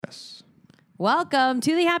Welcome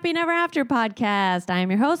to the Happy Never After podcast. I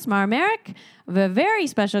am your host, Mara Merrick. I have a very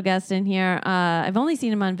special guest in here. I've only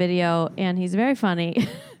seen him on video, and he's very funny.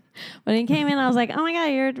 When he came in, I was like, oh my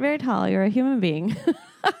God, you're very tall. You're a human being.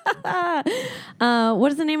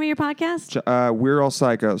 What is the name of your podcast? We're All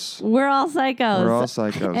Psychos. We're All Psychos. We're All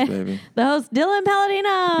Psychos, baby. The host, Dylan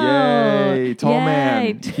Palladino. Yay. Tall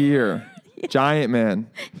man here. Giant man.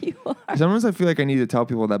 You are. Sometimes I feel like I need to tell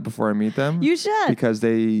people that before I meet them. You should. Because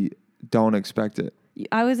they don't expect it.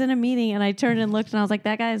 I was in a meeting and I turned and looked and I was like,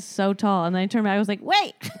 that guy is so tall. And then I turned back, I was like,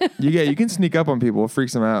 wait. You can sneak up on people. It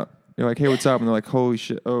freaks them out. You're like, hey, what's up? And they're like, holy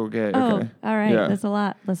shit. Oh, okay. Oh, okay. all right. Yeah. That's a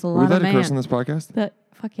lot. That's a Were lot we of allowed man. to curse on this podcast? But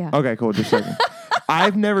fuck yeah. Okay, cool. Just a second.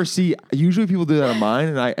 I've never usually people do that on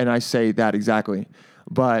mine and I say that exactly.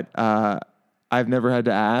 But I've never had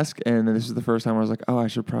to ask. And then this is the first time I was like, oh, I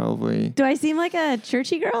should probably. Do I seem like a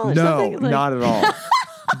churchy girl or No, something? Like... not at all.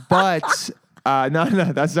 But no,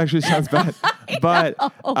 that actually sounds bad. But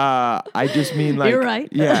I just mean like you're right.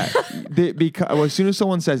 Yeah, because as soon as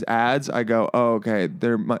someone says ads, I go, oh, okay.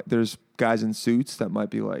 There's guys in suits that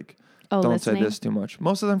might be like, don't listening. say this too much.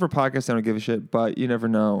 Most of them for podcasts, I don't give a shit. But you never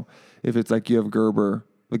know if it's like you have Gerber.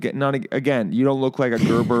 Again, you don't look like a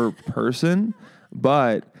Gerber person,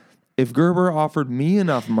 but if Gerber offered me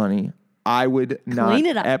enough money, I would not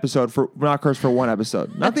curse for one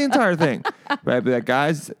episode, not the entire thing. But I'd be like,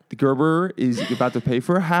 guys, Gerber is about to pay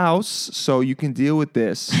for a house, so you can deal with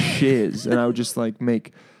this shiz. And I would just like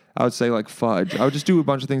I would say like fudge. I would just do a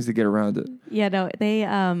bunch of things to get around it. Yeah, no, they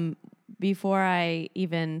before I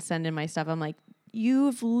even send in my stuff, I'm like,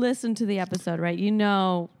 you've listened to the episode, right? You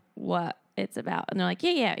know what it's about. And they're like,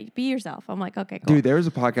 yeah, be yourself. I'm like, okay, cool. Dude, there was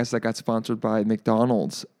a podcast that got sponsored by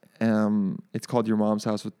McDonald's. It's called Your Mom's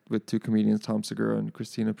House with two comedians, Tom Segura and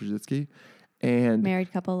Christina Pajitsky. And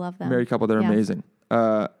married couple, love them. Married couple, they're amazing.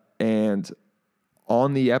 And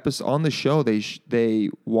on the show, they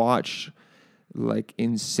watch like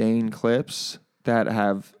insane clips that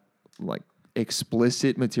have like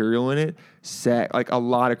explicit material in it, like a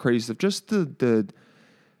lot of crazy stuff. Just the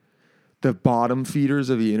bottom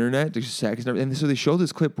feeders of the internet, just sex and everything. And so they showed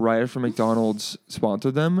this clip right after McDonald's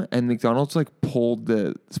sponsored them, and McDonald's like pulled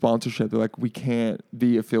the sponsorship. They're like, we can't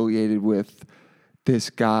be affiliated with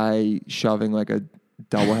this guy shoving like a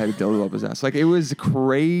double-headed dildo up his ass. Like it was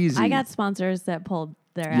crazy. I got sponsors that pulled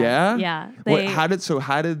their ass. Yeah? Yeah. How did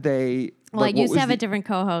they? Well, I used to have a different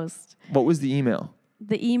co-host. What was the email?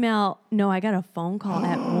 The email, no, I got a phone call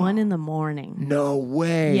at 1 a.m. No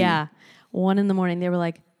way. Yeah. 1 a.m. They were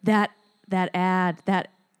like, that ad,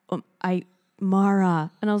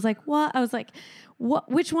 Mara. And I was like, what? I was like, what?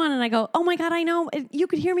 Which one? And I go, oh my God, I know. You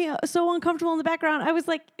could hear me so uncomfortable in the background. I was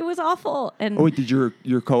like, it was awful. And wait, did your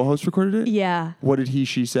co-host recorded it? Yeah. What did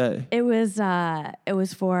she say? It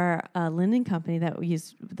was for a linen company that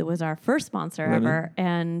was our first sponsor ever.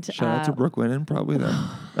 And shout out to Brooke Linen, probably them.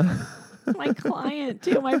 My client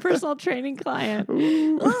too, my personal training client.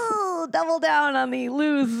 Ooh, double down on the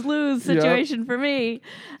lose situation for me.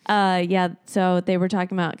 So they were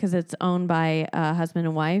talking about, because it's owned by a husband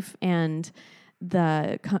and wife, and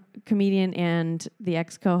the comedian and the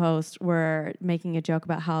ex-co-host were making a joke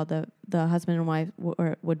about how the husband and wife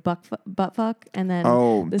would butt fuck, and then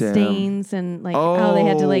stains and like how they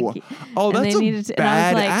had to like. Oh, that's a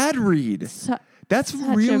bad ad read. That's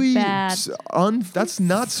really that's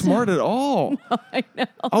not smart at all. No, I know.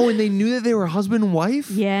 Oh, and they knew that they were husband and wife?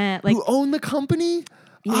 Yeah. Like, who owned the company?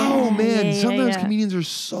 Yeah, oh, man. Sometimes yeah. comedians are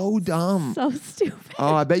so dumb. So stupid.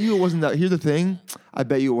 Oh, I bet you it wasn't that. Here's the thing. I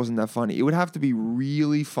bet you it wasn't that funny. It would have to be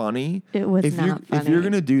really funny. It was not funny. If you're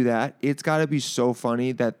going to do that, it's got to be so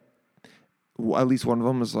funny that at least one of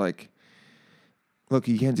them was like, look,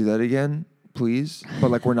 you can't do that again, please.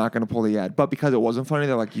 But like, we're not going to pull the ad. But because it wasn't funny,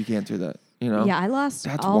 they're like, you can't do that. You know? Yeah, I lost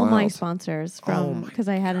all my sponsors from because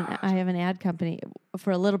I have an ad company for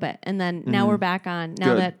a little bit, and then now we're back on.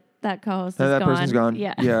 Now that co-host is gone. That person's gone.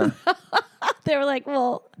 Yeah. They were like,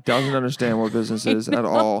 well, doesn't understand what business is at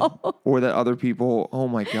all, or that other people. Oh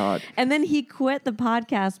my God! And then he quit the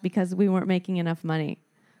podcast because we weren't making enough money.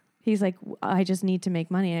 He's like, I just need to make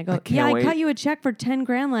money. And I go, I cut you a check for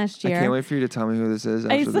 $10,000 last year. I can't wait for you to tell me who this is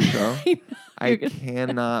after the show. I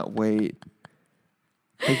cannot wait.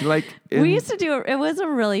 We used to do it was a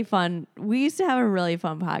really fun. We used to have a really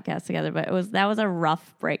fun podcast together, but that was a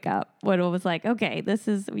rough breakup. When it was like, okay, this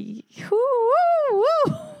is woo.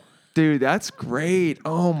 Dude, that's great.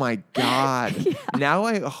 Oh my God. Yeah. Now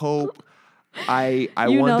I hope I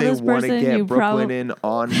one day want to get Brooklyn in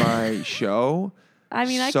on my show. I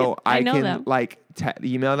mean, I know can them. like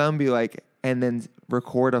email them, be like, and then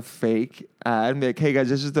record a fake ad and be like, hey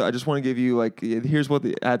guys, I just want to give you like, here's what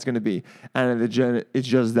the ad's going to be. And it's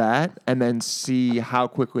just that. And then see how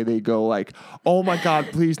quickly they go like, oh my God,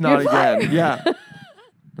 please not You're again. fired. Yeah.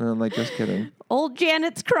 And I'm like, just kidding. Old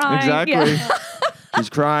Janet's crying. Exactly. Yeah. She's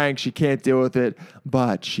crying. She can't deal with it,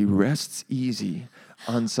 but she rests easy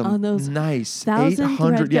on some those nice 1,000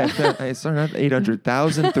 800. I started at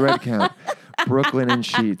 800,000 thread count Brooklyn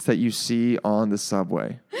sheets that you see on the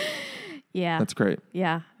subway. Yeah. That's great.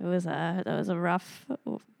 Yeah. That was a rough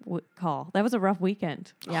call. That was a rough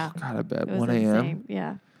weekend. Yeah. Oh, God, I bet. It was 1 a.m. insane.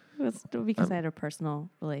 Yeah. It was because I had a personal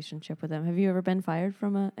relationship with him. Have you ever been fired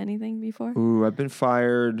from anything before? Ooh, I've been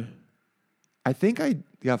fired. I think I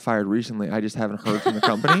got fired recently. I just haven't heard from the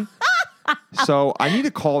company. So I need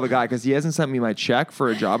to call the guy because he hasn't sent me my check for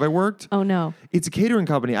a job I worked. Oh, no. It's a catering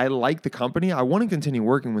company. I like the company. I want to continue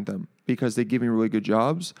working with them because they give me really good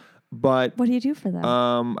jobs. But What do you do for them?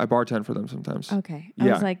 I bartend for them sometimes. Okay. Yeah.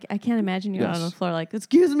 I was like, I can't imagine you out on Yes. the floor like,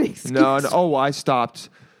 excuse me. No. Oh, I stopped.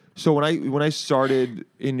 So when I started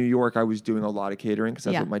in New York, I was doing a lot of catering because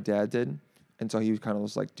that's what my dad did. And so he was kind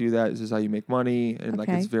of like, do that. This is how you make money. And like,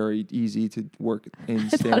 it's very easy to work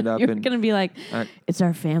and stand up. You're and going to be like, it's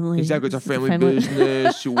our family. Exactly. It's our family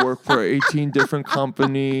business. You work for 18 different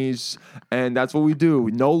companies. And that's what we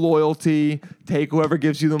do. No loyalty. Take whoever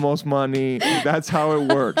gives you the most money. That's how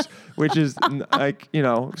it works, which is like,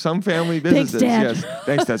 some family businesses. Thanks, Dad. Yes.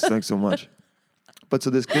 Thanks, Dad. Thanks so much. But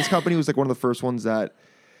so this company was like one of the first ones that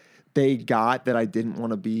they got that I didn't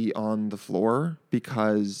want to be on the floor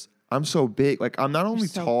because I'm so big. Like, I'm not only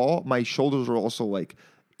tall, my shoulders are also like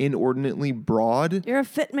inordinately broad. You're a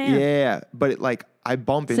fit man. Yeah, but I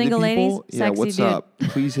bump Single into people. ladies, Yeah, sexy what's dude. up?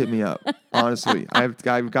 Please hit me up. Honestly,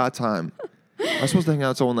 I've got time. I was supposed to hang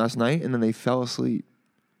out with someone last night, and then they fell asleep.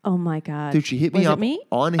 Oh my God. Dude, she hit me Was up it me?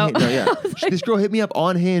 on Hinge. No, yeah. This girl hit me up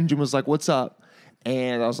on Hinge and was like, "What's up?"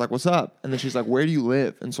 And I was like, "What's up?" And then she's like, "Where do you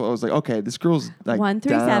live?" And so I was like, "Okay, this girl's like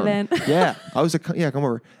 137. down." Yeah, I was like, "Yeah, come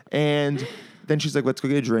over." And then she's like, "Let's go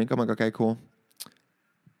get a drink." I'm like, "Okay, cool."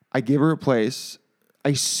 I give her a place.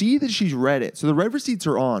 I see that she's read it. So the read receipts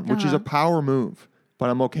are on, which is a power move, but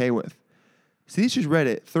I'm okay with. See, she's read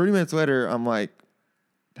it. 30 minutes later, I'm like,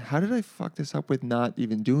 how did I fuck this up with not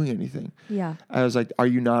even doing anything? Yeah. I was like, are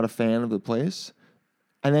you not a fan of the place?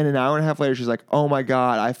 And then an hour and a half later, she's like, oh my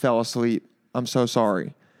God, I fell asleep. I'm so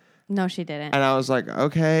sorry. No, she didn't. And I was like,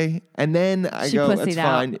 okay. And then She go, pussied that's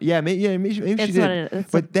out. fine. Yeah, maybe she It's did. what it is.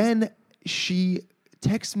 But then she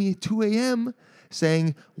texts me at 2 a.m.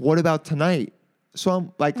 saying, what about tonight? So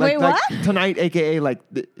I'm like, Wait, like what? tonight, AKA like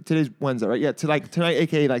today's Wednesday, right? Yeah, tonight,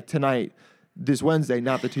 AKA like tonight, this Wednesday,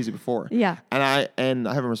 not the Tuesday before. Yeah. And I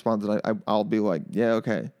haven't responded. I'll be like, yeah,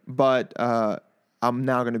 okay. But I'm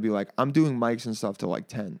now going to be like, I'm doing mics and stuff till like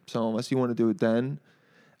 10. So unless you want to do it then,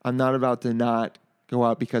 I'm not about to not go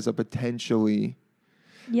out because of potentially.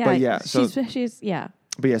 Yeah. But yeah, so she's yeah.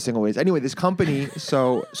 But yeah, single ladies. Anyway, this company,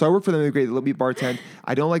 so I work for them. They're great. They let me bartend.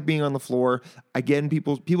 I don't like being on the floor.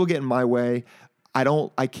 People get in my way.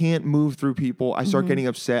 I can't move through people. I start getting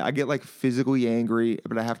upset. I get like physically angry,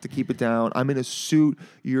 but I have to keep it down. I'm in a suit.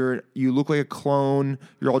 You look like a clone.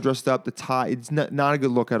 You're all dressed up. The tie, it's not a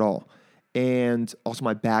good look at all. And also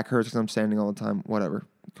my back hurts because I'm standing all the time. Whatever.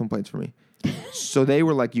 Complaints for me. So they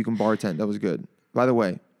were like, you can bartend. That was good. By the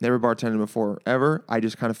way, never bartended before, ever. I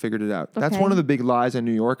just kind of figured it out. Okay. That's one of the big lies in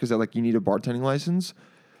New York is that like you need a bartending license.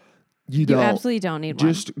 You don't. You absolutely don't need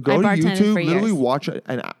one. Just go to YouTube, literally watch it,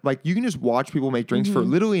 and like you can just watch people make drinks for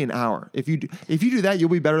literally an hour. If you do that, you'll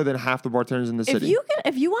be better than half the bartenders in the city.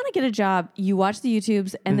 If you want to get a job, you watch the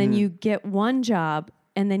YouTubes and then you get one job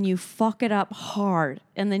and then you fuck it up hard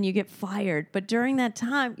and then you get fired. But during that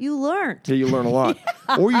time, you learned. Yeah, you learn a lot.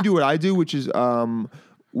 Or you do what I do, which is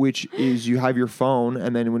you have your phone,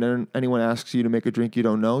 and then when anyone asks you to make a drink you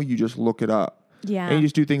don't know, you just look it up. Yeah. And you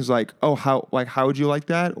just do things like, how would you like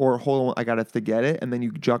that? Or hold on, I gotta have to get it, and then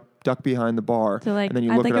you duck behind the bar. So like, and then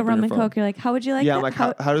you I'd look like it a up rum on and your phone. coke. You're like, how would you like yeah, that? I'm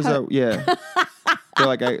like, how does that? Yeah. They're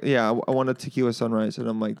like, I want a tequila sunrise, and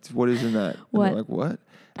I'm like, what is in that? And What? they're like, what?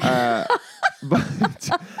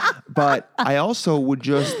 But I also would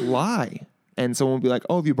just lie. And someone would be like,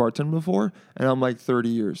 oh, have you bartended before? And I'm like, 30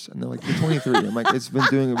 years. And they're like, you're 23. I'm like, we're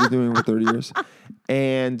doing it for 30 years.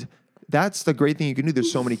 And that's the great thing you can do.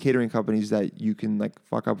 There's so many catering companies that you can like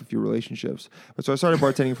fuck up with your relationships. But so I started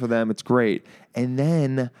bartending for them. It's great. And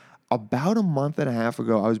then about a month and a half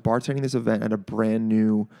ago, I was bartending this event at a brand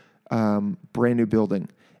new building.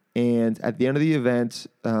 And at the end of the event,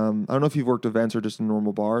 I don't know if you've worked events or just in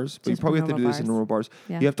normal bars, but you probably have to do this in normal bars.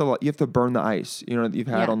 Yeah. You have to burn the ice, that you've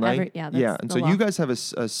had all night. And so you guys have a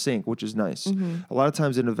sink, which is nice. A lot of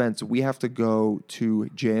times in events, we have to go to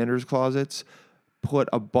janitor's closets put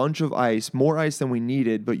a bunch of ice, more ice than we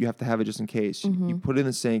needed, but you have to have it just in case. Mm-hmm. You put it in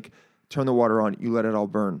the sink, turn the water on, you let it all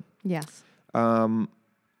burn. Yes.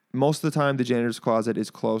 Most of the time, the janitor's closet is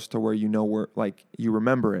close to where you know where, like, you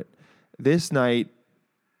remember it. This night,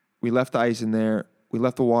 we left the ice in there, we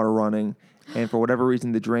left the water running, and for whatever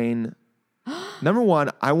reason, the drain... Number one,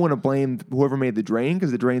 I want to blame whoever made the drain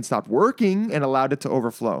because the drain stopped working and allowed it to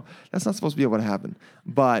overflow. That's not supposed to be able to happen.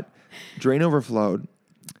 But drain overflowed.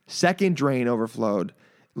 Second drain overflowed.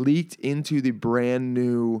 Leaked into the brand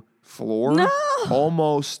new floor. No!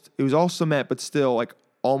 Almost, it was all cement, but still like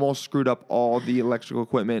almost screwed up all the electrical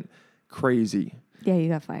equipment. Crazy. Yeah, you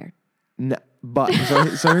got fired. No, but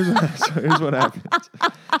so here's what happened.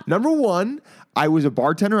 Number one, I was a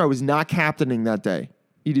bartender. I was not captaining that day.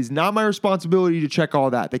 It is not my responsibility to check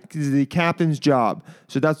all that. That is the captain's job.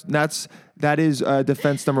 So that is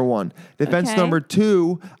defense number one. Defense number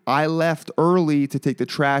two, I left early to take the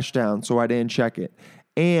trash down, so I didn't check it.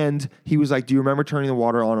 And he was like, "Do you remember turning the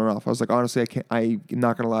water on and off?" I was like, "Honestly, I'm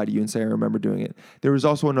not gonna lie to you and say I remember doing it." There was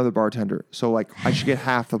also another bartender, so like I should get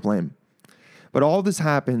half the blame. But all this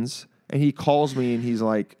happens, and he calls me and he's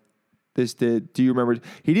like, do you remember?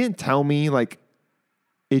 He didn't tell me like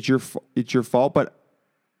it's your fault, but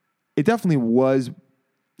it definitely was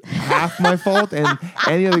half my fault and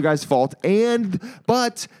the other guy's fault,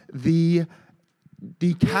 but the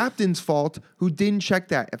captain's fault who didn't check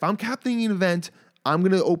that. If I'm captaining an event, I'm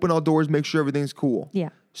gonna open all doors, make sure everything's cool. Yeah.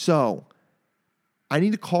 So I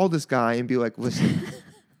need to call this guy and be like, "Listen,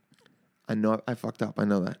 I know I fucked up. I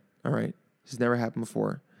know that. All right, this has never happened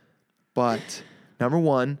before. But number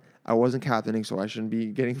one, I wasn't captaining, so I shouldn't be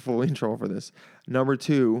getting fully in trouble for this. Number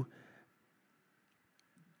two,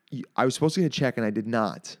 I was supposed to get a check and I did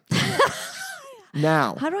not.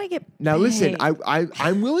 Now, how do I get now? paid? Listen,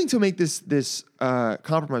 I'm willing to make this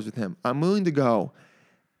compromise with him. I'm willing to go.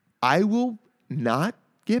 I will not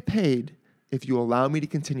get paid if you allow me to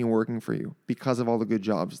continue working for you because of all the good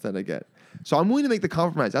jobs that I get. So I'm willing to make the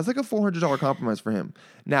compromise. That's like a $400 compromise for him.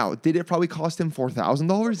 Now, did it probably cost him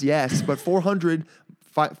 $4,000? Yes, but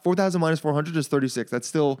 4,000 minus 400 is 36. That's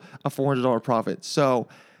still a $400 profit. So.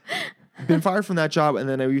 Been fired from that job, and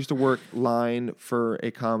then I used to work line for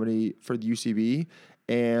a comedy for the UCB,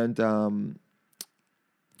 and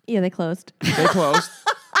yeah, they closed. They closed,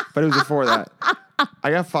 but it was before that.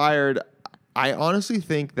 I got fired. I honestly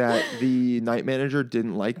think that the night manager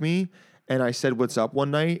didn't like me, and I said what's up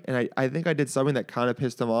one night, and I think I did something that kind of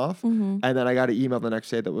pissed him off, and then I got an email the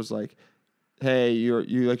next day that was like, "Hey,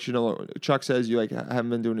 you should know. Chuck says you haven't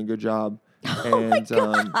been doing a good job." And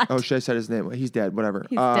should I say his name? He's dead. Whatever.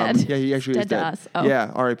 He's dead. Yeah, he actually is dead. To us. Oh.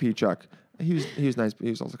 Yeah, R.I.P. Chuck. He was nice, but he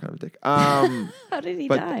was also kind of a dick. How did he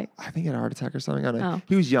die? I think he had a heart attack or something. I don't know. Oh.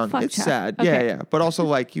 He was young. Fuck It's Chuck. sad. Okay. Yeah. But also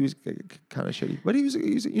like he was kind of shitty. But he was.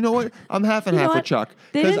 You know what? I'm half and half with Chuck.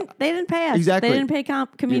 They didn't pay us. Exactly. They didn't pay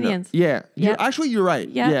comedians. You know, yeah. Yep. Actually, you're right.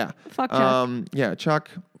 Yep. Yeah. Fuck Chuck. Yeah, Chuck.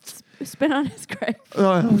 Spit on his grave.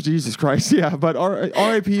 Oh, Jesus Christ. Yeah. But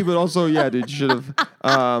R.I.P. But also, yeah, dude, you should have.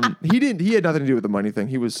 He had nothing to do with the money thing.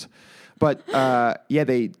 He was, but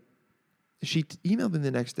she emailed me the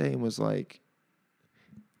next day and was like,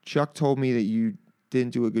 Chuck told me that you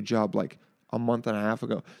didn't do a good job like a month and a half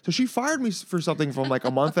ago. So she fired me for something from like a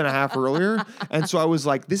month and a half earlier. And so I was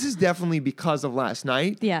like, this is definitely because of last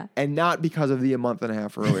night. Yeah. And not because of the a month and a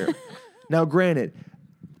half earlier. Now, granted,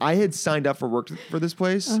 I had signed up for work for this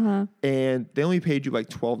place, and they only paid you like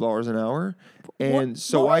 $12 an hour. And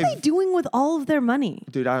so what are they doing with all of their money?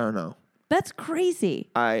 Dude, I don't know. That's crazy.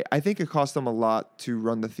 I think it cost them a lot to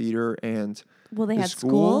run the theater and Well, they the had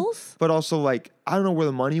school, schools, but also like I don't know where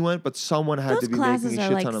the money went, but someone had Those to be classes making a are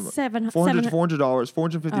shit like ton of $400,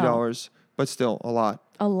 $450, but still a lot.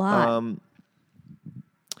 A lot.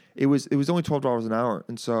 It was only $12 an hour,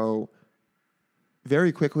 and so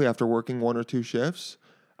very quickly after working one or two shifts,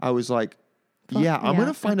 I was like, I'm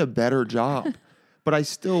gonna find a better job, but I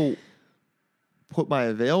still put my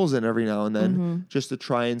avails in every now and then just to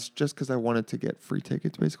try and just because I wanted to get free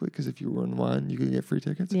tickets, basically. Because if you were in line, you could get free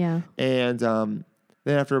tickets. Yeah. And then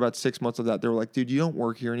after about 6 months of that, they were like, "Dude, you don't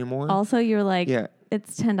work here anymore." Also, you're like,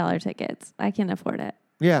 it's $10 tickets. I can't afford it.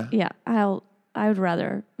 Yeah. Yeah. I would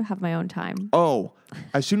rather have my own time. Oh,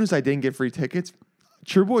 as soon as I didn't get free tickets,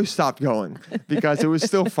 True Boy stopped going because it was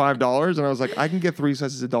still $5, and I was like, I can get 3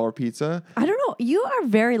 slices of $1 pizza. I don't know. You are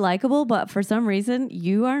very likable, but for some reason,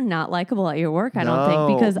 you are not likable at your work, I don't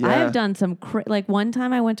think. Because I have done some... like, one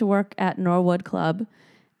time I went to work at Norwood Club,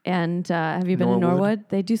 and have you been to Norwood?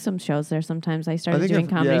 They do some shows there sometimes. I started doing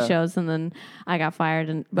comedy shows, and then I got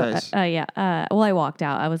fired. Well, I walked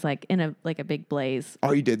out. I was like in a big blaze.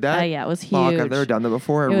 Oh, you did that? Yeah, it was huge. Fuck, I've never done that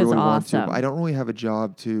before. I really want to. awesome. But I don't really have a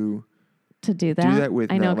job to to do that. Do that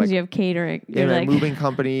with I know, no, because like, you have catering. in You're a like, moving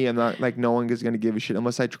company. I'm not like, no one is going to give a shit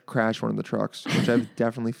unless I crash one of the trucks, which I've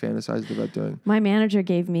definitely fantasized about doing. my manager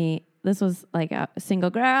gave me, this was like a single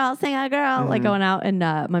girl, like going out, and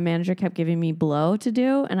my manager kept giving me blow to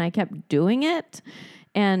do, and I kept doing it.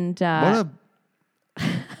 And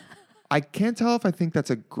I can't tell if I think that's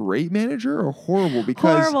a great manager or horrible,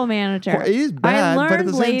 because horrible manager. It is bad, I but at learned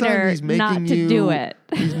the same time, later he's making not to do it.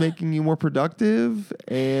 He's making you more productive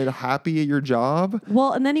and happy at your job.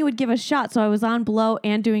 Well, and then he would give a shot, so I was on blow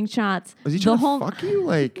and doing shots. Was he trying to fuck you?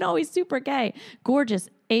 Like, no, he's super gay, gorgeous,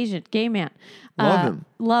 Asian, gay man. Love him.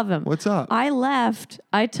 Love him. What's up? I left.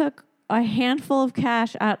 I took a handful of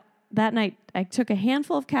cash out that night. I took a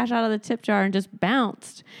handful of cash out of the tip jar and just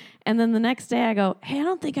bounced. And then the next day I go, hey, I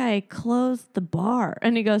don't think I closed the bar.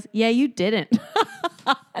 And he goes, yeah, you didn't.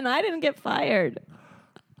 And I didn't get fired.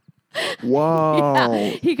 Wow. Yeah.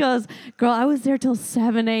 He goes, girl, I was there till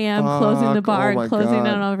 7 a.m. closing the bar and closing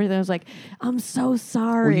down everything. I was like, I'm so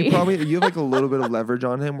sorry. Well, you have like a little bit of leverage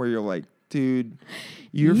on him where you're like, dude,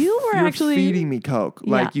 you're actually feeding me Coke.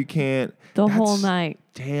 Yeah. Like, you can't. The whole night.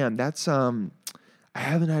 Damn, that's, I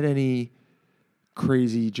haven't had any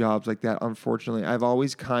crazy jobs like that, unfortunately. I've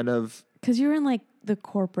always kind of, because you're in like the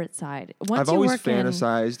corporate side. I've always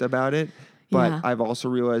fantasized about it, but Yeah. I've also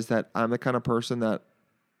realized that I'm the kind of person that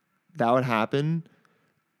would happen,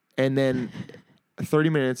 and then 30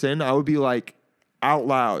 minutes in, I would be like, out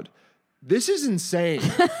loud, this is insane.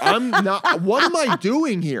 I'm not, what am I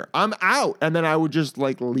doing here? I'm out. And then I would just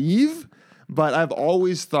like leave. But I've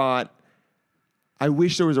always thought, I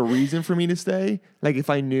wish there was a reason for me to stay. Like,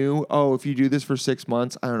 if I knew, oh, if you do this for 6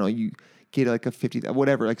 months, I don't know, you get like a 50,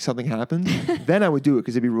 whatever, like something happens, then I would do it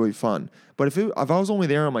because it'd be really fun. But if I was only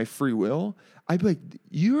there on my free will, I'd be like,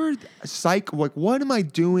 you're psych. Like, what am I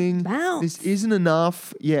doing? Bounce. This isn't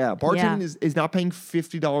enough. Yeah, bartending is not paying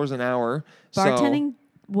 $50 an hour. Bartending,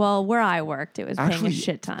 well, where I worked, it was paying a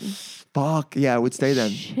shit ton. Fuck. Yeah, I would stay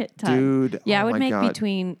then. Shit ton. Dude. Yeah, oh I would make God.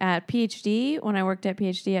 between, at PhD, when I worked at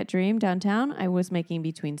PhD at Dream downtown, I was making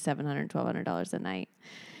between $700 and $1,200 a night.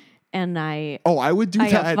 And I would do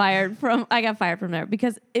that. I got fired from there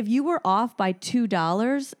because if you were off by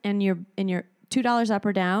 $2 and you're $2 up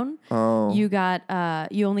or down,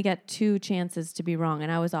 you only get 2 chances to be wrong.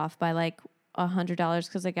 And I was off by like $100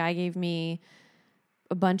 because the guy gave me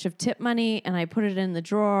a bunch of tip money and I put it in the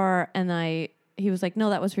drawer and he was like, no,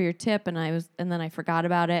 that was for your tip. And then I forgot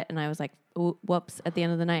about it. And I was like, whoops, at the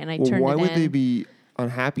end of the night. And I turned it in. Why would they be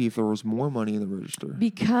unhappy if there was more money in the register?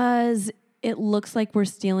 Because it looks like we're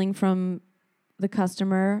stealing from the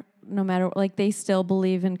customer, no matter, like they still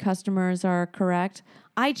believe in customers are correct.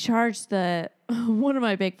 I charged one of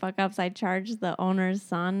my big fuck ups, I charged the owner's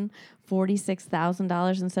son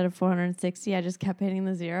 $46,000 instead of $460. I just kept hitting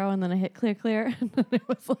the 0 and then I hit clear. And then it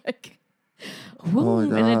was like,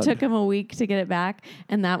 whoom, and it took him a week to get it back.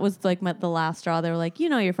 And that was like the last straw. They were like,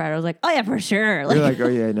 you're fired. I was like, oh yeah, for sure. You're like, oh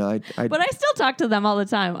yeah, no. But I still talk to them all the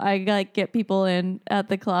time. I like get people in at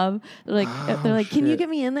the club. They're like, can you get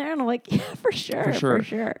me in there? And I'm like, yeah, for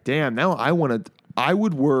sure. Damn, now I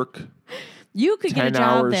would work. You could get a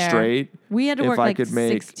job hours there. Straight. We had to work like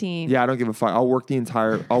 16. Yeah, I don't give a fuck. I'll work the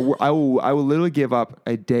entire. I will literally give up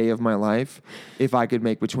a day of my life if I could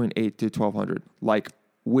make between $800 to $1,200. Like,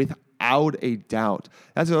 without a doubt.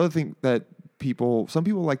 That's the other thing that some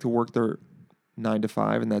people like to work their 9 to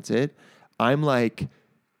 5 and that's it. I'm like,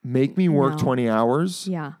 make me work 20 hours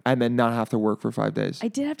and then not have to work for 5 days. I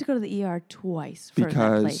did have to go to the ER twice for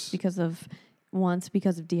that place once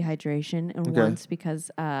because of dehydration and once because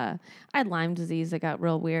I had Lyme disease that got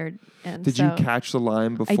real weird. And did you catch the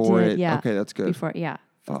Lyme before I did, yeah. Okay, that's good. Before, yeah.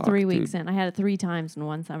 Fuck, 3 weeks in. I had it 3 times in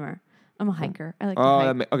one summer. I'm a hiker. I like to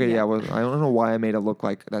hike. Okay, yeah. Well, I don't know why I made it look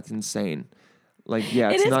like that's insane. Like,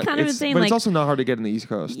 yeah, it's not kind of insane. But it's also not hard to get in the East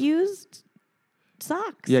Coast. Used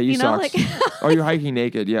socks. Yeah, use socks. You're hiking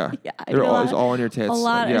naked. Yeah, yeah. They're all on your tits. A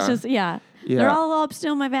lot. Yeah. It's just Yeah. They're all up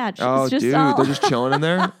still my vag. Oh, it's just dude, they're just chilling in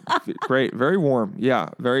there. Great, very warm. Yeah,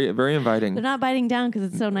 very, very inviting. They're not biting down because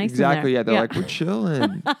it's so nice. Exactly. In there. Yeah, they're like, we're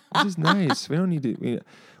chilling. This is nice. We don't need to.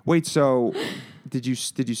 Wait. So, did you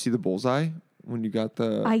see the bullseye when you got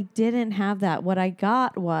the? I didn't have that. What I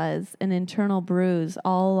got was an internal bruise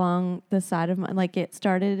all along the side of my. Like it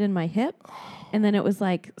started in my hip. And then it was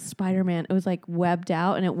like Spider-Man. It was like webbed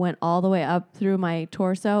out and it went all the way up through my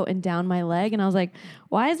torso and down my leg. And I was like,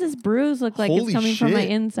 why does this bruise look like it's coming from my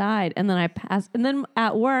inside? And then I passed. And then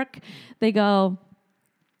at work, I go,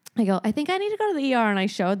 I think I need to go to the ER. And I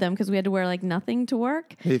showed them because we had to wear like nothing to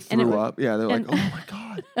work. They threw up. Yeah. They're like, oh my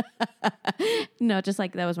God. No, just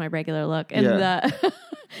like that was my regular look. And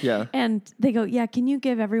yeah. And they go, yeah, can you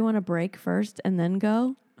give everyone a break first and then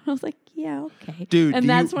go? I was like, yeah, okay. Dude, and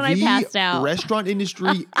that's when I passed out. Restaurant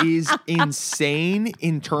industry is insane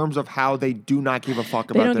in terms of how they do not give a fuck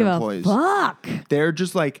They about don't their give employees. a fuck. They're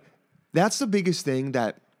just like, that's the biggest thing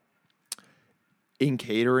that in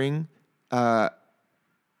catering, they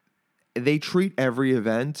treat every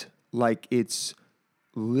event like it's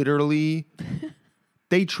literally,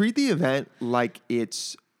 they treat the event like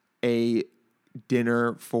it's a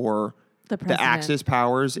dinner for the Axis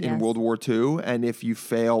powers in World War II, and if you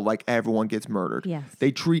fail, like everyone gets murdered. Yes. They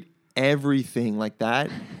treat everything like that,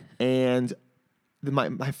 and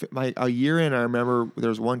a year in, I remember there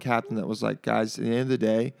was one captain that was like, "Guys, at the end of the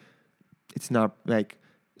day, it's not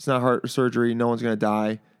heart surgery. No one's gonna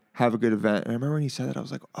die. Have a good event." And I remember when he said that, I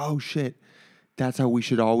was like, "Oh shit, that's how we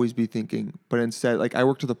should always be thinking." But instead, like I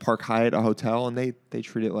worked at the Park Hyatt, a hotel, and they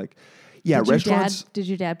treat it like. Yeah, restaurants. Did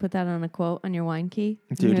your dad put that on a quote on your wine key?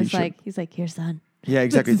 Dude, he's like, "Here, son." Yeah,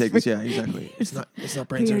 exactly. Take this. Yeah, exactly. It's not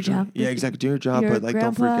brain surgery. Job. Yeah, exactly. Do your job, Your but like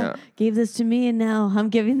don't freak out. Gave this to me, and now I'm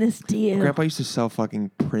giving this to you. Grandpa used to sell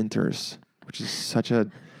fucking printers, which is such a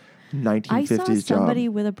 1950s I saw somebody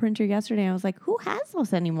job. with a printer yesterday. I was like, "Who has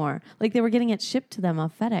those anymore?" Like they were getting it shipped to them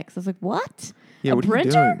off FedEx. I was like, "What? Yeah, what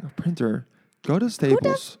printer? are you doing? A printer? Go to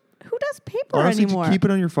Staples. Who does paper Honestly, anymore? keep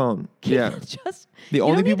it on your phone. Yeah. The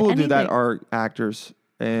only people who do that are actors,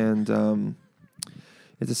 and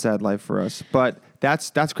it's a sad life for us. But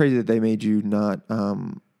that's crazy that they made you not I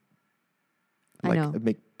know.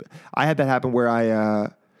 I had that happen where I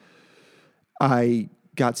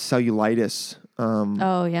got cellulitis.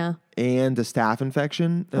 Oh yeah. And a staph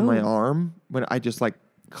infection in my arm when I just like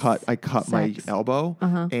cut my elbow,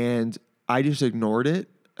 and I just ignored it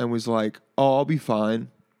and was like, "Oh, I'll be fine."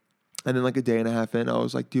 And then like a day and a half in, I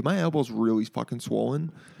was like, dude, my elbow's really fucking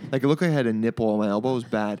swollen. Like it looked like I had a nipple on my elbow. It was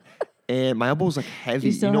bad. And my elbow was like heavy.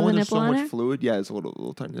 You know when there's so much fluid? Yeah, it's a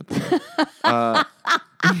little tiny nipple.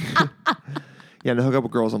 Yeah, and to hook up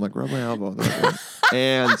with girls, I'm like, rub my elbow.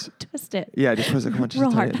 And twist it. Yeah, just twist it. Come on, just real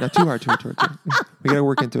hard. Not too hard, too hard. We got to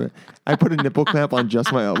work into it. I put a nipple clamp on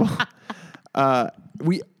just my elbow.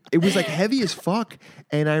 It was like heavy as fuck.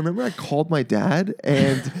 And I remember I called my dad,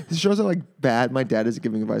 and this shows how like bad my dad is at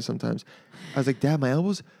giving advice sometimes. I was like, "Dad, my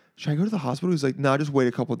elbows, should I go to the hospital?" He's like, "No, just wait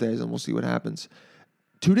a couple of days and we'll see what happens."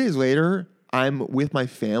 2 days later, I'm with my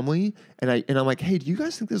family, and I'm like, "Hey, do you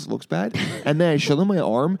guys think this looks bad?" And then I show them my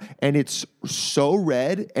arm, and it's so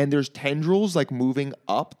red, and there's tendrils like moving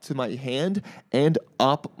up to my hand and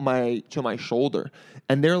up to my shoulder.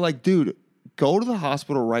 And they're like, "Dude, go to the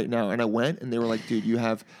hospital right now." And I went, and they were like, "Dude, you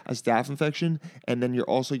have a staph infection, and then your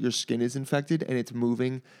skin is infected, and it's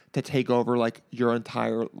moving to take over like your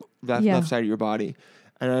entire left side of your body."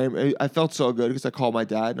 And I felt so good because I called my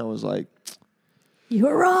dad, and I was like, "You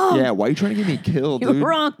were wrong." Yeah, why are you trying to get me killed, dude? You're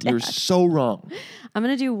wrong, Dad. You're so wrong. I'm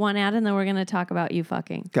going to do one ad, and then we're going to talk about you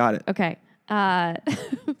fucking. Got it. Okay.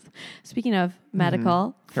 Speaking of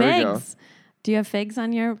medical, Here we go. figs. Do you have figs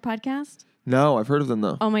on your podcast? No, I've heard of them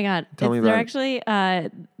though. Oh my God. Tell me about they're it. actually,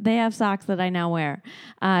 they have socks that I now wear.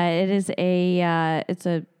 It's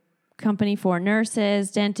a company for nurses,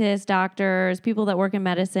 dentists, doctors, people that work in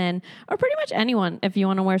medicine, or pretty much anyone if you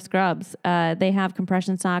want to wear scrubs. They have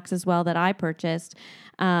compression socks as well that I purchased.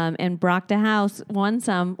 And Brock DeHouse won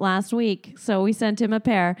some last week, so we sent him a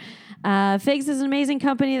pair. Figs is an amazing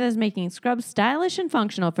company that is making scrubs stylish and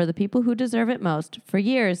functional for the people who deserve it most. For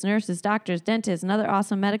years, nurses, doctors, dentists, and other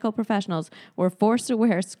awesome medical professionals were forced to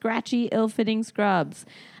wear scratchy, ill-fitting scrubs.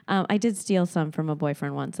 I did steal some from a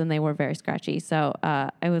boyfriend once, and they were very scratchy. So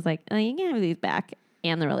I was like, "Oh, you can have these back."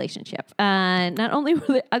 And the relationship. Not only were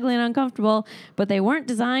they ugly and uncomfortable, but they weren't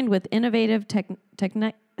designed with innovative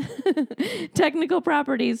technical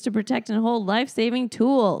properties to protect and hold life-saving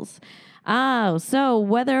tools. So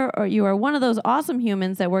whether you are one of those awesome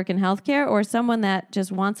humans that work in healthcare or someone that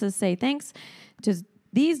just wants to say thanks to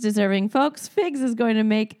these deserving folks, Figs is going to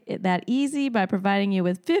make it that easy by providing you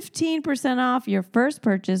with 15% off your first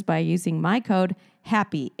purchase by using my code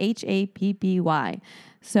HAPPY, HAPPY.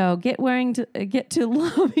 So get to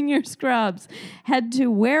loving your scrubs. Head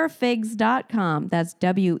to wearfigs.com. That's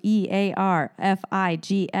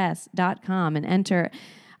WEARFIGS.com and enter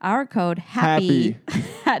our code HAPPY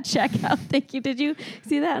at checkout. Thank you. Did you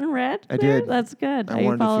see that in red? I did. That's good. I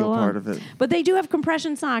wanted to feel part of it. But they do have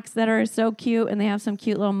compression socks that are so cute, and they have some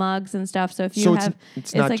cute little mugs and stuff. So if you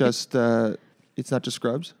it's not just scrubs.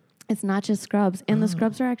 It's not just scrubs, and the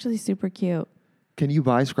scrubs are actually super cute. Can you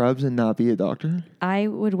buy scrubs and not be a doctor? I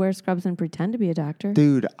would wear scrubs and pretend to be a doctor.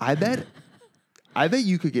 Dude, I bet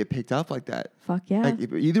you could get picked up like that. Fuck yeah. Like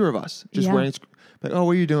either of us. Just Yeah. wearing, like, "Oh,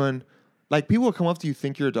 what are you doing?" Like, people will come up to you,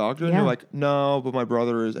 think you're a doctor, and Yeah. you're like, no, but my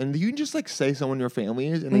brother is. And you can just, like, say someone in your family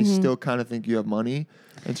is, and they still kind of think you have money.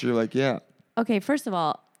 And so you're like, yeah. Okay, first of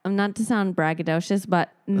all, I'm not to sound braggadocious,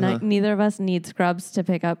 but neither of us need scrubs to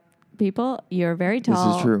pick up people. You're very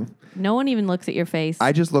tall. This is true. No one even looks at your face.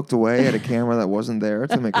 I just looked away at a camera that wasn't there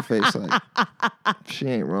to make a face like, she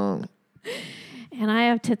ain't wrong. And I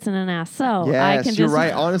have tits and an ass, so Yes, I can you're just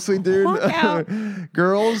right. Honestly, dude, walk out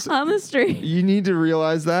girls, on the street. you need to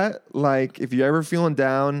realize that. Like, if you're ever feeling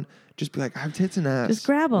down, just be like, I have tits and ass. Just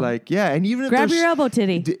grab 'em. Like, yeah, and even if Grab there's- your elbow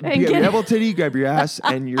titty. grab your elbow titty, grab your ass,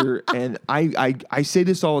 and I say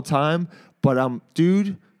this all the time, but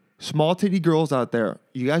dude, small titty girls out there,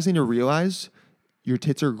 you guys need to realize your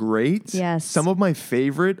tits are great. Yes. Some of my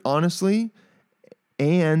favorite, honestly,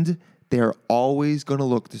 and they're always gonna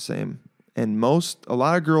look the same. And a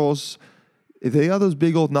lot of girls, if they got those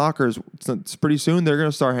big old knockers, it's pretty soon they're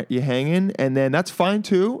gonna start you hanging, and then that's fine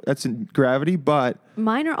too. That's in gravity, but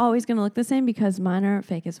Mine are always going to look the same because mine are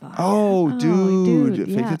fake as fuck. dude, fake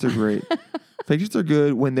yeah. tits are great. Fake tits are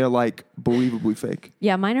good when they're like believably fake.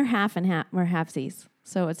 Yeah, mine are half and half. We're halfsies.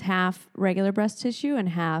 So it's half regular breast tissue and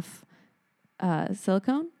half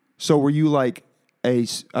silicone. So were you like a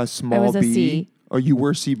small I was a B, C. or you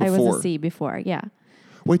were C before? I was a C before, yeah.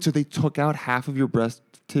 Wait, so they took out half of your breast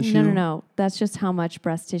tissue? No. That's just how much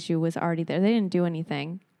breast tissue was already there. They didn't do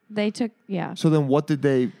anything. They took, yeah. So then what did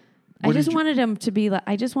they? I just wanted them to be like,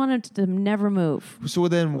 I just wanted them to never move. So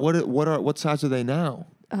then what size are they now?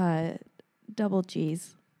 Double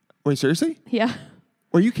G's. Wait, seriously? Yeah.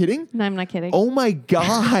 Are you kidding? No, I'm not kidding. Oh my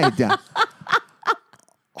God.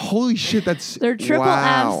 Holy shit, that's They're triple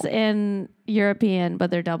wow. F's in European, but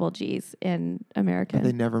they're double G's in American.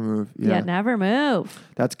 They never move. Yeah, never move.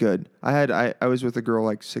 That's good. I was with a girl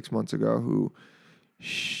like 6 months ago who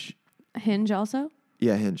Hinge also?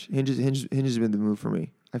 Yeah, Hinge. Hinge has been the move for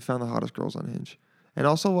me. I found the hottest girls on Hinge. And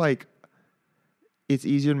also, like, it's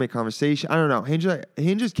easier to make conversation. I don't know.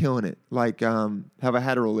 Hinge is killing it. Like, have I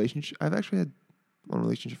had a relationship? I've actually had one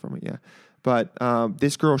relationship from it, yeah. But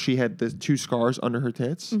this girl, she had the 2 scars under her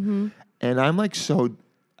tits. Mm-hmm. And I'm like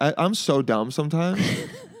I'm so dumb sometimes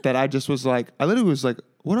that I literally was like,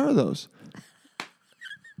 what are those?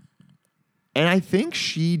 And I think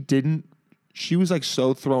she was like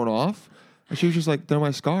so thrown off. And she was just like, they're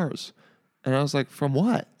my scars. And I was like, from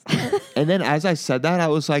what? And then as I said that, I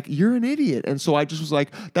was like, you're an idiot. And so I just was like,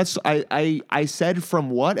 I said from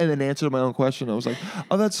what? And then answered my own question. I was like,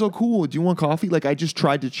 oh, that's so cool. Do you want coffee? Like, I just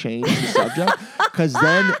tried to change the subject. Because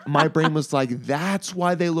then my brain was like, that's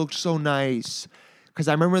why they looked so nice. Because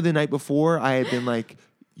I remember the night before, I had been like,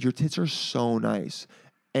 your tits are so nice.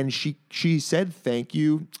 And she said thank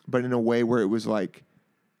you, but in a way where it was like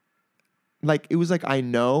it was like, I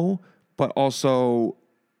know, but also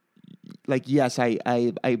like, yes, I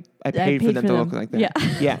paid for them to look like that.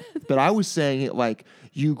 Yeah. Yeah. But I was saying it like,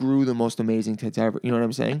 you grew the most amazing tits ever. You know what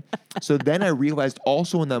I'm saying? So then I realized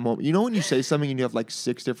also in that moment, you know when you say something and you have like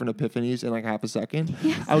 6 different epiphanies in like half a second?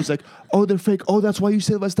 Yes. I was like, oh, they're fake. Oh, that's why you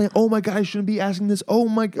said last night. Oh my God, I shouldn't be asking this. Oh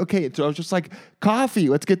my, okay. So I was just like, coffee,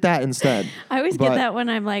 let's get that instead. I always get that when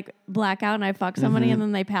I'm like blackout and I fuck somebody and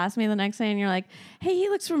then they pass me the next day and you're like, hey, he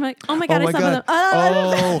looks familiar. Oh my God, I slept with him.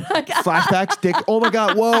 Oh, flashbacks, dick. Oh my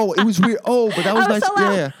God, whoa, it was weird. Oh, but that was nice. So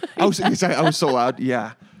loud. Yeah. I was so loud.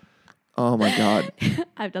 Yeah. Oh my God.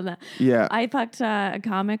 I've done that. Yeah. I fucked a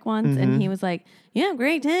comic once and he was like, you have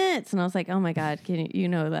great tits. And I was like, oh my God, you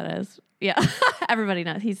know who that is? Yeah. Everybody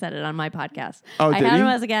knows. He said it on my podcast. Oh, I did had he? him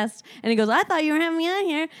as a guest and he goes, I thought you were having me on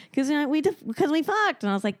here because we fucked.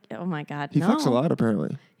 And I was like, oh my God, He fucks a lot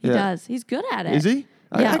apparently. He does. He's good at it. Is he?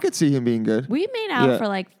 Yeah. I could see him being good. We made out for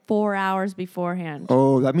like 4 hours beforehand.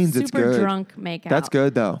 Oh, that means it's good. Super drunk make out. That's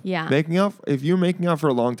good though. Yeah. Making out, if you're making out for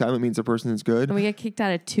a long time, it means the person is good. And we get kicked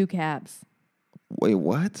out of 2 cabs. Wait,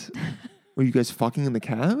 what? Were you guys fucking in the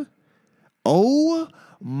cab? Oh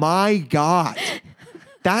my God.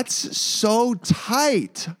 That's so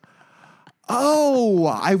tight. Oh,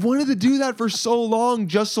 I wanted to do that for so long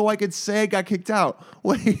just so I could say I got kicked out.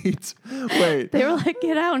 Wait. They were like,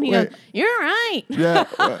 get out. And he goes, you're right. Yeah,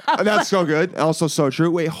 that's so good. Also so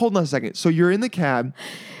true. Wait, hold on a second. So you're in the cab.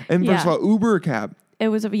 And first of all, Uber or cab? It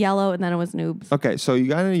was a yellow and then it was noobs. Okay, so you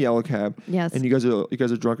got in a yellow cab. Yes. And you guys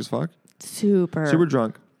are drunk as fuck? Super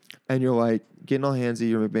drunk. And you're like getting all handsy,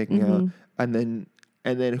 you're making out. And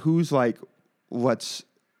then who's like, let's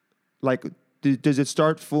like, does it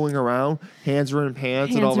start fooling around? Hands are in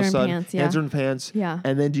pants and all of a sudden hands are in pants. Yeah.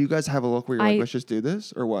 And then do you guys have a look where you're like, let's just do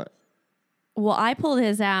this or what? Well, I pulled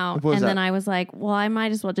his out and then I was like, well, I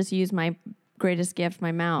might as well just use my greatest gift,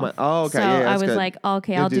 my mouth. Oh, okay. So yeah, I was good. like,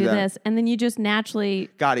 okay, You'll I'll do that. this. And then you just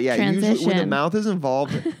naturally got it. Yeah. transition. Usually when the mouth is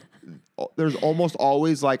involved, there's almost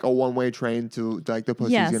always like a one-way train to like the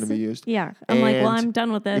pussy's going to be used. Yeah. I'm like, well, I'm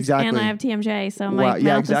done with this. Exactly. And I have TMJ, so my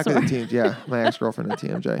yeah, mouth exactly. is sore. Yeah, my ex-girlfriend had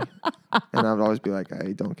TMJ. And I would always be like,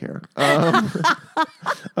 I don't care.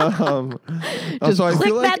 Just so I click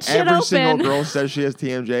feel like that shit every single open. girl says she has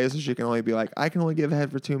TMJ, so she can only be like, I can only give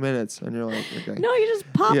head for 2 minutes. And you're like, okay. No, you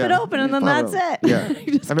just pop it open and then that's it. Yeah.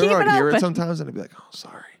 You just I remember keep I'd it hear open. it sometimes and I'd be like, oh,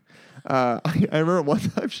 sorry. I remember one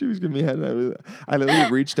time she was giving me head and I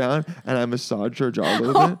literally reached down and I massaged her jaw a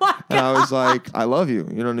little bit. And I was like, I love you.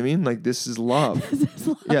 You know what I mean? Like, this is love. This is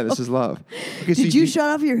love. Yeah, this is love. Okay, Did you shut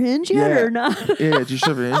off your hinge yet or not? Yeah, did you shut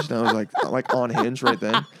off your hinge? And I was like on hinge right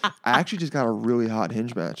then. I actually just got a really hot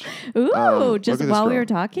hinge match. Ooh, just look at this while we girl. were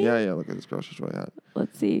talking? Yeah, look at this girl. She's really hot.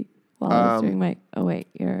 Let's see. While I was doing my... Oh, wait.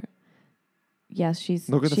 Yes, she's...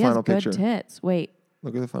 Look at the she final has good picture. tits. Wait.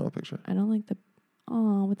 Look at the final picture. I don't like the...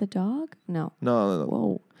 Oh, with the dog? No. No.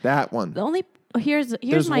 Whoa. That one. The only... Here's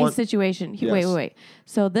There's my one- situation. Yes. Wait.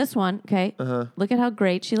 So this one, okay. Uh-huh. Look at how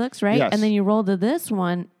great she looks, right? Yes. And then you roll to this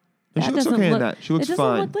one. And she That looks doesn't okay in look- that. She looks It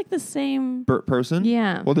fine. doesn't look like the same... Person?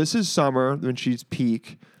 Yeah. Well, this is summer when she's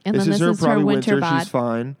peak. And this then is this her is her probably winter winter. bod. She's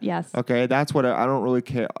fine. Yes. Okay, that's what I don't really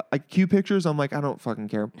care. Like cute pictures, I'm like I don't fucking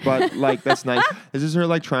care. But like that's nice. This is her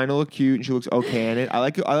like trying to look cute and she looks okay in it. I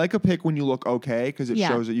like a pic when you look okay because it Yeah.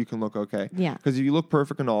 shows that you can look okay. Yeah. Because if you look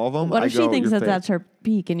perfect in all of them, What I if she go, thinks "You're that fake." that's her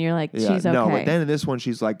peak and you're like, Yeah, she's okay? no, but then in this one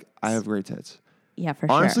she's like, I have great tits. Yeah,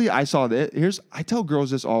 for Honestly, sure. I saw that. I tell girls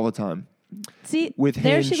this all the time. See, with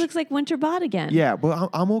there Hinge- she looks like winter bod again. Yeah, but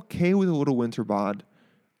I'm okay with a little winter bod.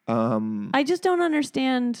 I just don't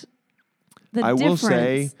understand the I will difference.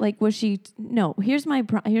 say- Like, was she? No. Here's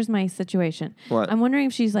my situation. What? I'm wondering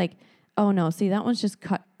if she's like, oh no, see that one's just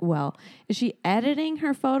cut well. Is she editing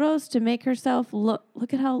her photos to make herself look?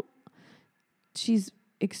 Look at how she's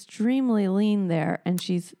extremely lean there, and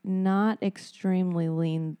she's not extremely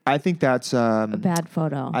lean. I think that's A bad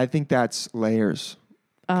photo. I think that's layers.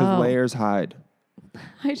 Because Oh. layers hide.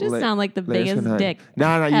 I just sound like the Layers can biggest hide. dick.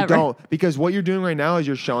 No, you ever. don't. Because what you're doing right now is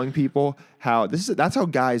you're showing people how that's how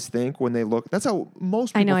guys think when they look. That's how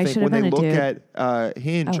most people I know, I think should when have they been a look at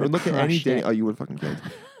Hinge I or would've look at any crushed dating. it. Oh, you would fucking killed.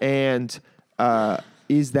 And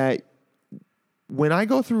is that when I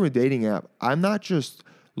go through a dating app, I'm not just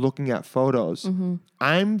looking at photos. Mm-hmm.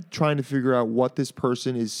 I'm trying to figure out what this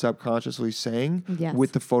person is subconsciously saying Yes.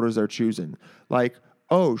 with the photos they're choosing. Like,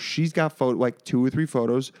 oh, she's got like 2 or 3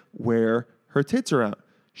 photos where her tits are out.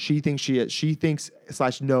 She thinks she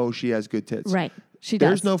knows she has good tits. Right. She does.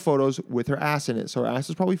 There's no photos with her ass in it. So her ass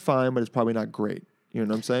is probably fine, but it's probably not great. You know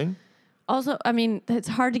what I'm saying? Also, I mean, it's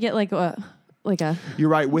hard to get like a. You're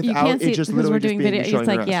right. Without can't see it just because literally we're just doing being video. showing It's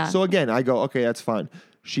her like, ass. yeah. So again, I go, okay, that's fine.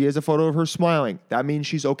 She has a photo of her smiling. That means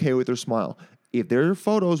she's okay with her smile. If there are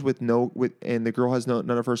photos and the girl has none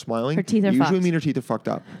of her smiling, Her teeth are usually fucked. mean her teeth are fucked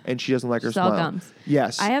up and she doesn't like her She's all smile. gums.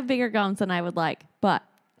 Yes. I have bigger gums than I would like, but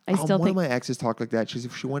I still one think of my exes talked like that.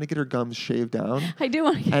 She wanted to get her gums shaved down. I do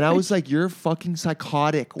want to. And I was like, you're fucking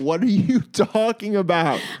psychotic. What are you talking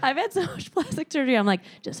about? I've had so much plastic surgery. I'm like,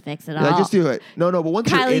 just fix it all. Like, just do it. No, but once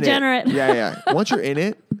you're Kylie in Jenner it. it. Yeah. Once you're in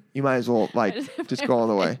it, you might as well just go all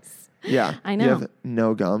the way. Yeah. I know. You have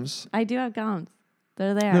no gums. I do have gums.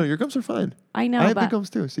 They're there. No, your gums are fine. I know, I have but big gums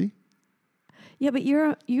too. See? yeah, but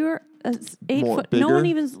you're 8 More foot. No bigger? one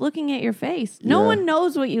even's looking at your face. No Yeah. one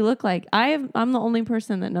knows what you look like. I'm the only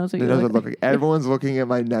person that knows what It you doesn't look look like. like everyone's looking at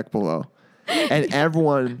my neck below, and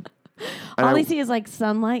everyone. and All I- they see is like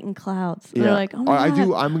sunlight and clouds. yeah. They're like, oh my I God,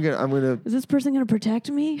 do. I'm gonna. is this person gonna protect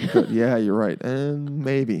me? Yeah, you're right, and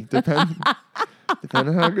maybe depending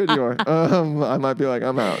on how good you are. I might be like,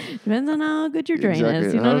 I'm out. Depends on how good your drain Exactly.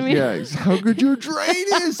 is. You know what I mean? Yeah, how good your drain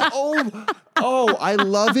is. Oh, I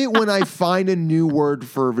love it when I find a new word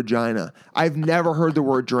for vagina. I've never heard the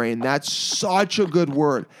word drain. That's such a good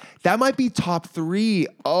word. That might be top 3.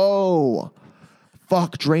 Oh,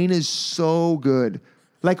 fuck. Drain is so good.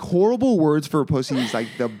 Like horrible words for a pussy is like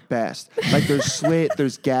the best. Like there's slit,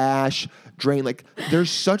 there's gash, drain. Like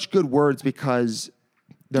there's such good words because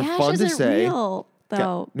they're Gash fun to isn't say. real,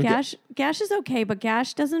 though. Ga- Gash is okay, but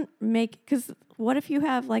gash doesn't make, because what if you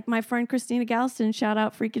have like my friend Christina Galston, shout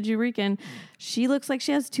out Freakin' Jurican, she looks like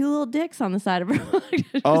she has 2 little dicks on the side of her.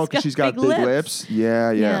 Oh, because she's got big lips.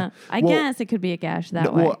 Yeah. I Well, guess it could be a gash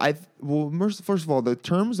that way. First of all, the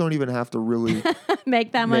terms don't even have to really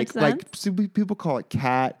Make that much sense. like people call it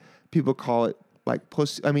cat, people call it like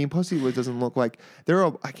pussy. I mean, pussy doesn't look like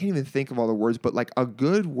I can't even think of all the words, but like a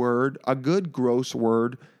good word, a good gross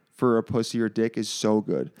word for a pussy or dick is so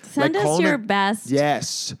good. Send us your best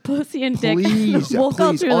yes. pussy and dick. Please. We'll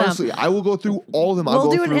go through Honestly, them. I will go through all of them.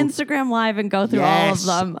 We'll do an Instagram live and go through all of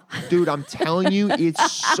them. Dude, I'm telling you,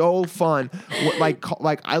 it's so fun.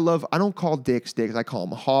 I don't call dicks dicks. I call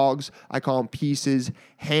them hogs. I call them pieces,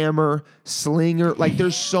 hammer, slinger. Like,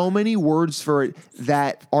 there's so many words for it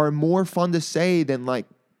that are more fun to say than like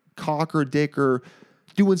cock or dick or...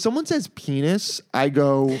 Dude, when someone says penis, I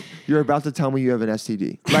go, you're about to tell me you have an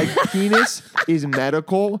STD. Like, penis is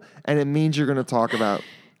medical, and it means you're going to talk about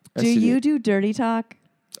STD. Do you do dirty talk?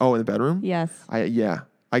 Oh, in the bedroom? Yes. I got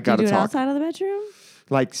to talk. Do you do it outside of the bedroom?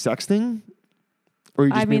 Like sexting? Or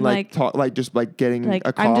you just mean like talk, like just like getting a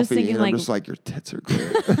coffee I'm just thinking and I'm just like, your tits are great.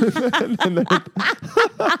 and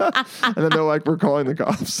then they're like, we're calling the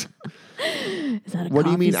cops. Is that a what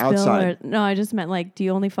do you mean outside? No, I just meant like, do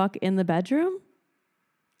you only fuck in the bedroom?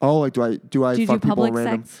 Oh, like do I fuck people public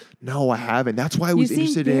random? sex? No, I haven't. That's why I was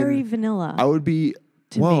interested in. You seem very vanilla. I would be.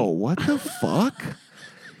 Whoa, what the fuck?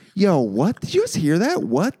 Yo, what? Did you just hear that?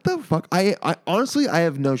 What the fuck? I honestly, I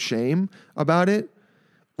have no shame about it.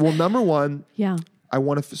 Well, number one. Yeah. I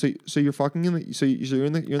want to. So you're fucking in the. So you're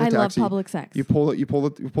in the taxi. I love public sex. You pull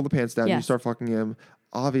the pants down. Yes. You start fucking him.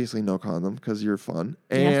 Obviously, no condom because you're fun.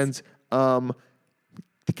 Yes. And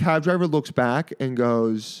the cab driver looks back and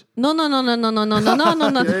goes, No. yeah.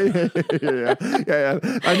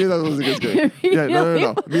 I knew that was a good skit. Yeah,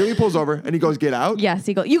 no. Immediately pulls over and he goes, get out. Yes,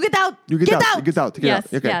 he goes, you get out. You get out. Get out.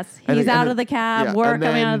 Yes, okay. yes. He's out of the cab. We're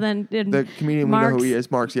coming out of the comedian, we know who he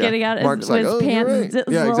is. Mark's, yeah. Getting out Mark's with like, his pants, his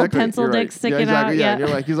little pencil dick sticking out. Yeah, and you're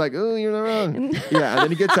like, he's like, oh, you're not wrong. Yeah, and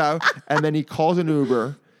then he gets out and then he calls an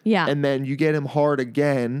Uber. Yeah. And then you get him hard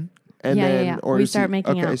again. And then, or we start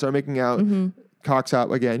making out. Okay, start making out. Mm-hmm. Cocks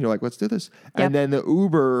out again. You're like, let's do this. Yep. And then the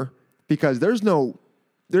Uber, because there's no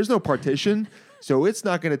partition, so it's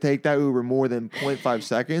not going to take that Uber more than 0.5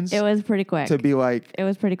 seconds. It was pretty quick. To be like, it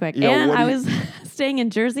was pretty quick. You know, and I was staying in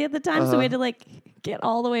Jersey at the time, so we had to like get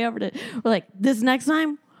all the way over to. We're like, this next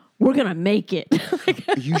time we're gonna make it.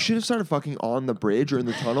 You should have started fucking on the bridge or in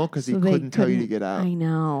the tunnel because he couldn't tell you to get out. I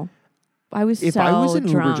know. I was if so I was an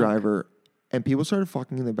drunk. Uber driver and people started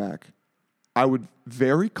fucking in the back, I would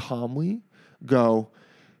very calmly go,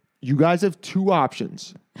 you guys have two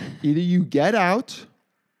options. Either you get out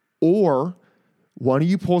or one of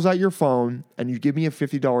you pulls out your phone and you give me a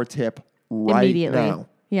 $50 tip right immediately. now.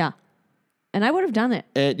 Yeah. And I would have done it.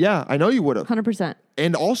 And yeah, I know you would have. 100%.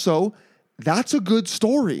 And also, that's a good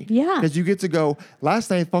story. Yeah. Because you get to go,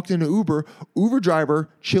 last night I fucked in an Uber. Uber driver,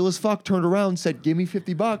 chill as fuck, turned around, said, give me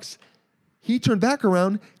 $50. He turned back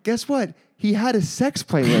around. Guess what? He had a sex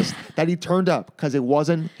playlist that he turned up because it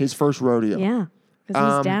wasn't his first rodeo. Yeah.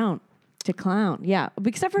 Because he's down to clown. Yeah.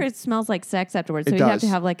 Except for it smells like sex afterwards. So you have to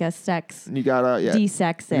have like a sex. You gotta,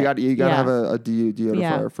 de-sex it. You gotta have a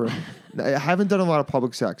deodorized for. I haven't done a lot of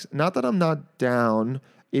public sex. Not that I'm not down.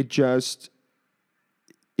 I've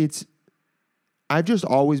just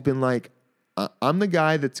always been like, I'm the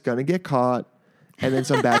guy that's gonna get caught. And then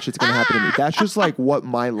some bad shit's gonna happen to me. That's just like what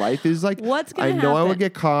my life is like. What's gonna happen? I know happen? I would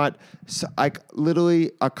get caught. So, like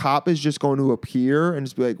literally, a cop is just going to appear and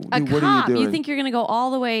just be like, "What are you doing?" You think you're gonna go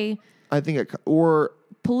all the way? I think, or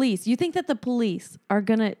police. You think that the police are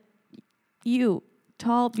gonna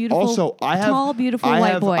tall, beautiful. Also, beautiful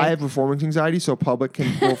white boy. I have performance anxiety, so public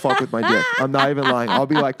will fuck with my dick. I'm not even lying. I'll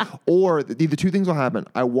be like, or the two things will happen.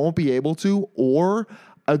 I won't be able to, or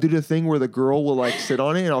I'll do the thing where the girl will like sit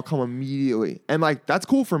on it and I'll come immediately. And like, that's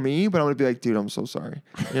cool for me, but I'm going to be like, dude, I'm so sorry.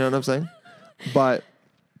 You know what I'm saying? But.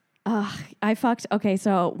 Okay,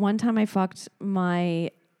 so one time I fucked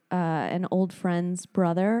my, an old friend's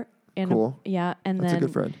brother. Cool. And that's then a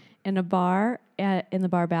good friend. In a bar, in the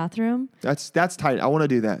bar bathroom. That's tight. I want to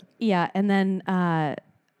do that. Yeah. And then,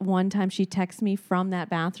 one time she texted me from that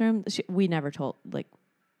bathroom. We never told, like,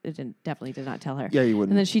 definitely did not tell her. Yeah, you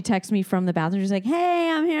wouldn't. And then she texted me from the bathroom. She's like, hey,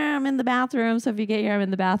 I'm here. I'm in the bathroom. So if you get here, I'm in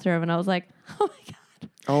the bathroom. And I was like, oh my God.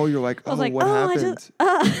 Oh, you're like, what happened?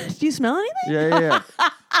 Do you smell anything? Yeah.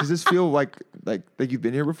 Does this feel like you've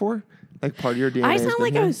been here before? Like part of your DNA? I sound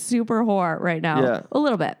like a super whore right now. Yeah. A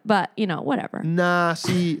little bit, but whatever. Nah,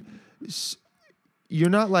 see, you're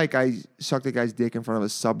not like I sucked a guy's dick in front of a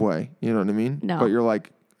Subway. You know what I mean? No. But you're like,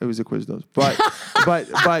 it was a Quiznos. But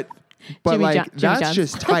like that's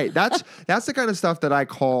just tight. That's the kind of stuff that I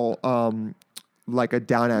call like a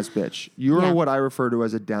down ass bitch. You're what I refer to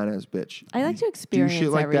as a down ass bitch. I like to experience shit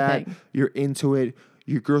like everything. that. You're into it.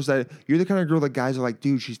 You're the kind of girl that guys are like,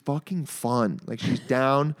 dude, she's fucking fun. Like she's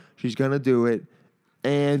down. She's gonna do it.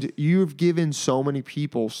 And you've given so many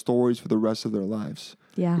people stories for the rest of their lives.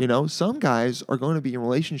 Yeah. You know, some guys are going to be in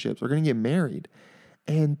relationships. Are going to get married.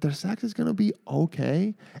 and their sex is going to be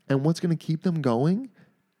okay. And what's going to keep them going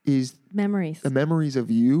is memories. The memories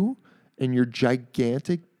of you and your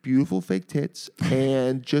gigantic, beautiful fake tits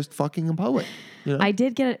and just fucking in public. You know? I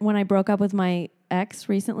did get it when I broke up with my ex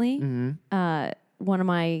recently. One of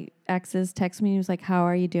my exes texted me. He was like, "How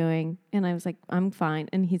are you doing?" And I was like, "I'm fine."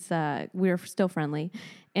 And we're still friendly.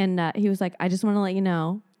 And he was like, "I just want to let you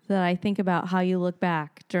know that I think about how you look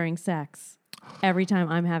back during sex every time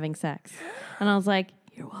I'm having sex." And I was like,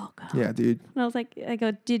 "You're welcome." Yeah, dude. And I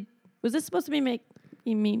go, was this supposed to be make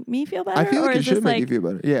me feel better? I feel like or it is should this make like, you feel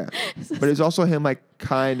better. Yeah. But it's also him like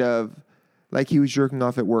kind of like he was jerking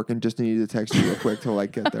off at work and just needed to text you real quick to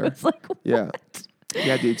like get there. It's like, what? Yeah.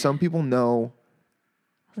 Yeah, dude. Some people know.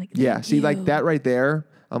 Like, Yeah. See, you. like that right there.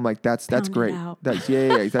 I'm like, that's Pound great. it out. That's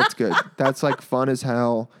that's good. That's like fun as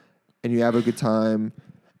hell, and you have a good time,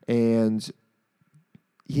 and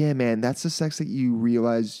yeah, man, that's the sex that you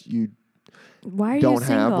realize you Why are don't you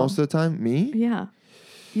single? have most of the time. Me? Yeah.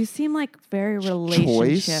 You seem like very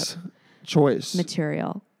relationship Choice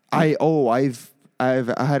material. I've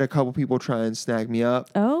had a couple people try and snag me up.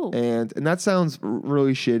 Oh. And that sounds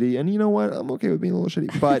really shitty. And you know what? I'm okay with being a little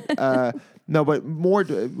shitty. But no, but more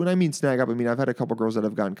when I mean snag up, I mean I've had a couple girls that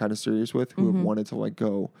I've gotten kind of serious with who have wanted to like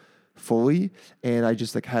go fully, and I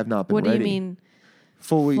just like have not been ready. What do you mean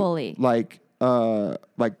fully? Like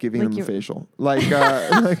giving them a facial. Like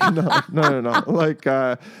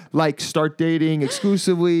no. Like start dating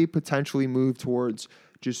exclusively, potentially move towards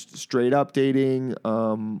just straight up dating,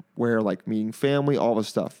 where like meeting family, all the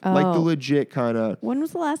stuff. Oh. Like the legit kind of. When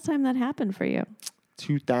was the last time that happened for you?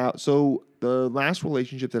 2000. So the last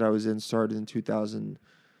relationship that I was in started in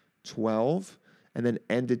 2012 and then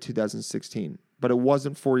ended 2016. But it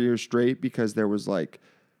wasn't 4 years straight because there was like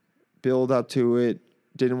build up to it.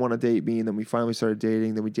 Didn't want to date me, and then we finally started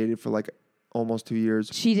dating. Then we dated for like almost 2 years.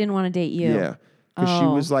 She didn't want to date you. Yeah, because she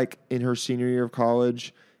was like in her senior year of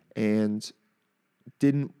college and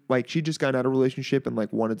didn't like. She just got out of a relationship and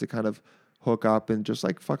like wanted to kind of hook up and just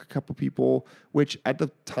like fuck a couple people. Which at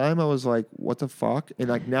the time I was like, what the fuck? And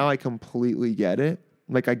like now I completely get it.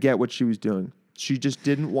 Like I get what she was doing. She just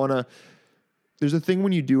didn't want to. There's a thing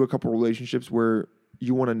when you do a couple relationships where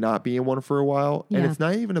you want to not be in one for a while, and it's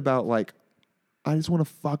not even about like. I just want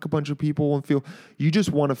to fuck a bunch of people and you just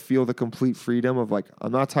want to feel the complete freedom of like,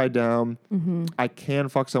 I'm not tied down. Mm-hmm. I can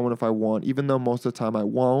fuck someone if I want, even though most of the time I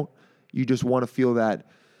won't. You just want to feel that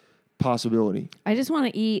possibility. I just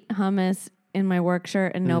want to eat hummus in my work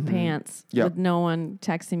shirt and no pants with no one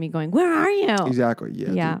texting me going, "Where are you?" Exactly.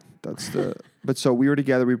 Yeah. Dude, that's but so we were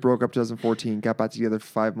together. We broke up 2014, got back together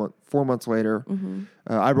 4 months later. Mm-hmm.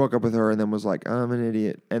 I broke up with her and then was like, I'm an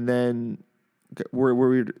idiot. And then we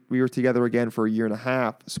were together again for a year and a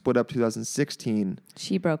half, split up 2016.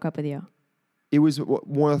 She broke up with you. It was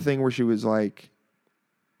one of the things where she was like,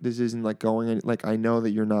 this isn't like going, like, I know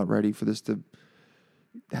that you're not ready for this to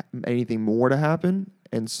anything more to happen.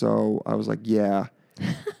 And so I was like, yeah,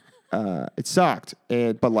 it sucked.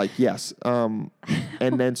 But like, yes. And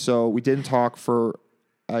then so we didn't talk for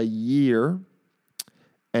a year.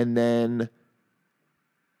 And then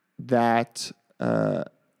that,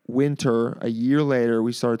 winter, a year later,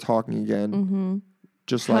 we started talking again. Mm-hmm.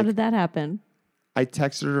 How did that happen? I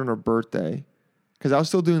texted her on her birthday because I was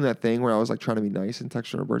still doing that thing where I was like trying to be nice and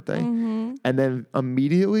text her on her birthday. Mm-hmm. And then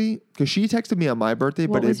immediately, because she texted me on my birthday,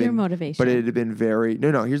 what was your motivation? But it had been very,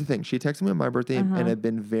 no, here's the thing. She texted me on my birthday and it had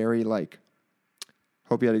been very like,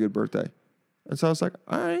 hope you had a good birthday. And so I was like,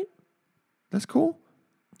 all right, that's cool.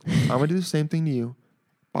 I'm going to do the same thing to you.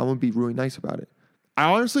 But I'm going to be really nice about it.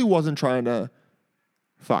 I honestly wasn't trying to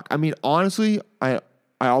fuck. I mean, honestly, I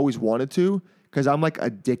always wanted to because I'm like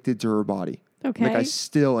addicted to her body. Okay. Like I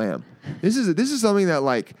still am. This is something that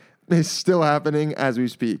like is still happening as we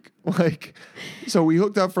speak. Like, so we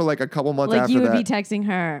hooked up for like a couple months after that. Like you would be texting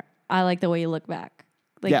her, I like the way you look back.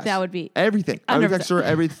 Like yes. that would be everything. 100%. I would text her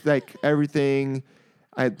everything.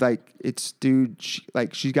 I like it's dude.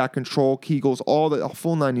 She's got control, Kegels, all the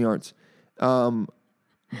full 9 yards.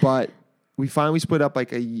 But we finally split up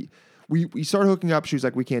like we started hooking up. She was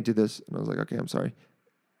like, we can't do this. And I was like, okay, I'm sorry.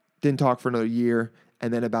 Didn't talk for another year.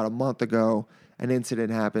 And then about a month ago, an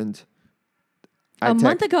incident happened. A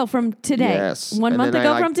month ago from today? Yes. 1 month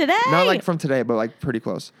ago from today? Not like from today, but like pretty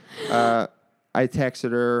close. I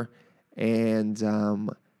texted her and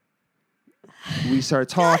we started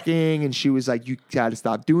talking and she was like, you got to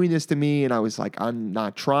stop doing this to me. And I was like, I'm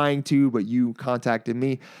not trying to, but you contacted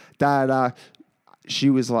me. She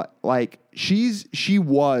was like she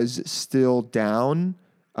was still down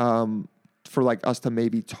for like us to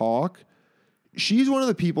maybe talk. She's one of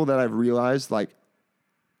the people that I've realized like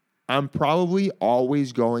I'm probably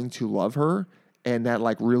always going to love her and that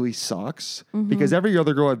like really sucks because every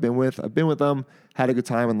other girl I've been with them, had a good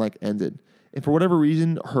time and like ended. And for whatever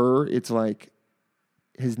reason, it's like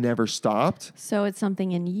has never stopped. So it's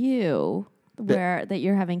something in you that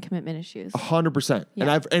you're having commitment issues. 100%.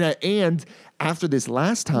 Yeah. And after this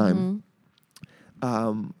last time,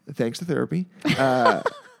 thanks to therapy, I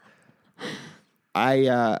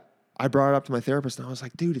brought it up to my therapist and I was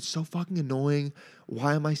like, dude, it's so fucking annoying.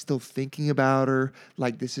 Why am I still thinking about her?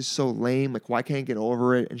 Like, this is so lame. Like, why can't I get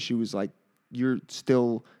over it? And she was like, you're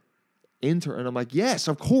still into her. And I'm like, yes,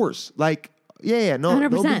 of course. Like, yeah, no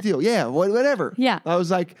 100%. No big deal. Yeah, whatever. Yeah. I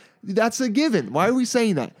was like, that's a given. Why are we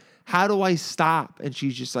saying that? How do I stop? And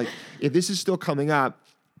she's just like, if this is still coming up,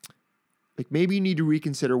 like maybe you need to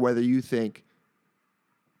reconsider whether you think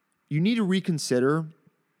you need to reconsider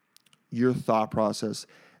your thought process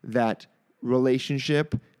that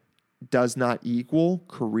relationship does not equal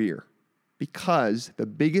career. Because the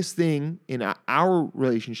biggest thing in our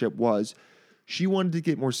relationship was she wanted to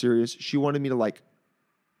get more serious. She wanted me to like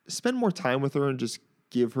spend more time with her and just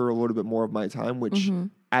give her a little bit more of my time, which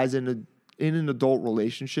as in an adult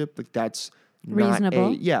relationship, like that's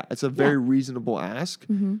reasonable. It's a very reasonable ask.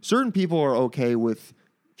 Certain people are okay with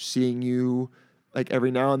seeing you like every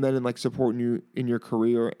now and then and like supporting you in your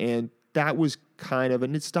career. And that was kind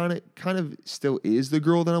of still is the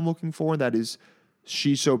girl that I'm looking for. That is,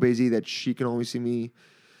 she's so busy that she can only see me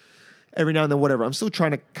every now and then, whatever. I'm still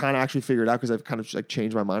trying to kind of actually figure it out because I've kind of like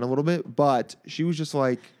changed my mind a little bit. But she was just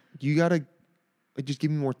like, you got to like, just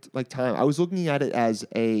give me more like time. I was looking at it as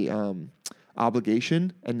a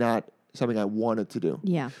obligation and not something I wanted to do.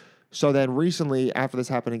 Yeah. So then recently, after this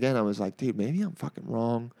happened again, I was like, dude, maybe I'm fucking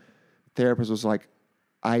wrong. Therapist was like,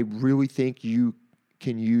 I really think you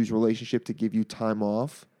can use relationship to give you time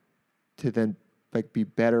off to then like be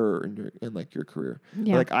better in like your career.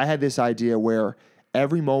 Yeah. Like I had this idea where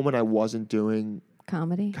every moment I wasn't doing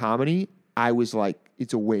comedy, I was like,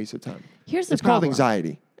 it's a waste of time. It's called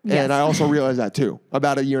anxiety. Yes. And I also realized that too.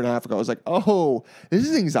 About a year and a half ago, I was like, oh, this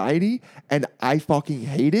is anxiety and I fucking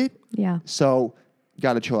hate it. Yeah. So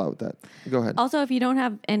got to chill out with that. Go ahead. Also, if you don't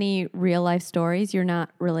have any real life stories, you're not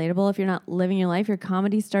relatable. If you're not living your life, your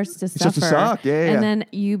comedy starts to suffer. It starts to suck. Yeah. And then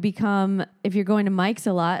you become, if you're going to mics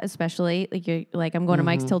a lot, especially like you're like, I'm going to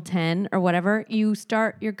mics till 10 or whatever,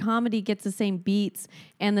 your comedy gets the same beats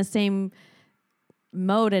and the same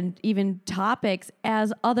mode and even topics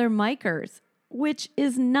as other micers, which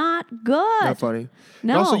is not good. Not funny.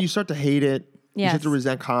 No. And also, you start to hate it. Yes. You start to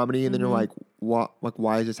resent comedy, and then you're like, "What? Like,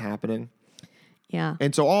 why is this happening?" Yeah.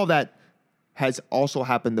 And so all of that has also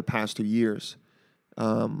happened the past 2 years.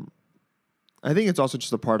 I think it's also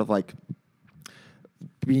just a part of like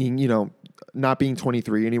being, not being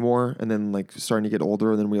 23 anymore, and then like starting to get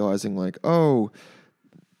older, and then realizing like, oh,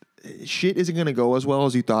 shit isn't going to go as well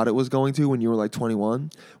as you thought it was going to when you were like 21.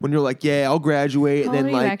 When you're like, yeah, I'll graduate, and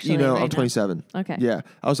then like, I'm 27. Okay. Yeah.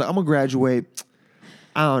 I was like, I'm going to graduate,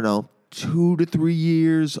 I don't know, 2 to 3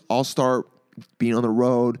 years. I'll start being on the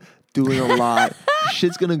road, doing a lot.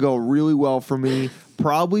 Shit's going to go really well for me.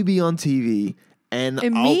 Probably be on TV. And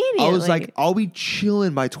immediately. I was like, I'll be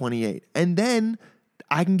chilling by 28. And then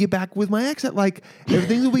I can get back with my ex. Like,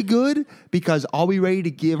 everything will be good because I'll be ready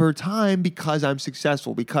to give her time because I'm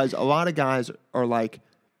successful. Because a lot of guys are like,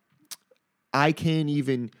 I can't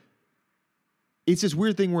even. It's this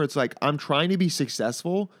weird thing where it's like, I'm trying to be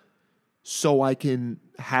successful so I can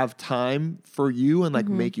have time for you and like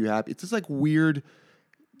make you happy. It's just like weird.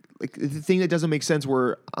 Like the thing that doesn't make sense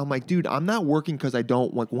where I'm like, dude, I'm not working because I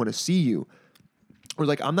don't like want to see you. Or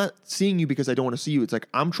like, I'm not seeing you because I don't want to see you. It's like,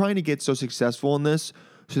 I'm trying to get so successful in this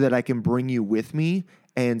so that I can bring you with me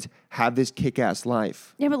and have this kick-ass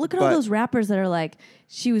life. Yeah, but look at all those rappers that are like,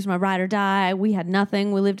 she was my ride or die. We had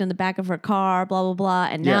nothing. We lived in the back of her car, blah, blah, blah.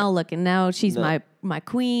 And now look, and now she's my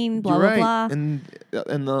queen, blah, blah, blah.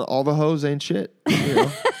 And all the hoes ain't shit.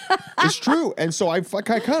 It's true. And so I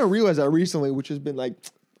kind of realized that recently, which has been like,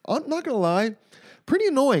 I'm not going to lie, pretty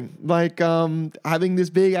annoying. Like having this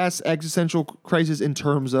big ass existential crisis in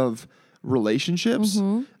terms of relationships.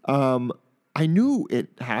 I knew it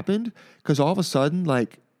happened because all of a sudden,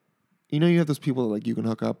 like, you have those people that like you can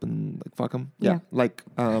hook up and like fuck them. Yeah. Like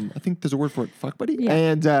I think there's a word for it, fuck buddy. Yeah.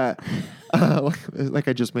 And like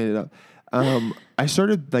I just made it up. I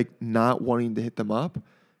started like not wanting to hit them up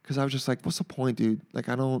because I was just like, what's the point, dude? Like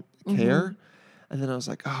I don't care. And then I was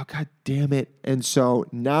like, oh, God damn it. And so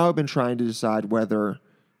now I've been trying to decide whether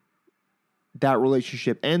that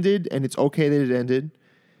relationship ended and it's okay that it ended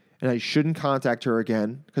and I shouldn't contact her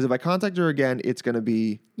again. Because if I contact her again, it's going to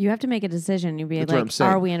be... You have to make a decision. You'd be like,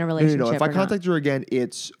 are we in a relationship No. If I contact her again,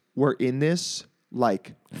 we're in this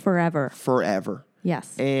like... Forever. Forever.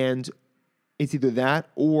 Yes. And it's either that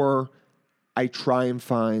or I try and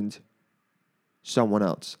find someone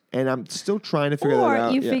else. And I'm still trying to figure that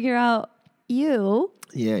out. Or you figure out you.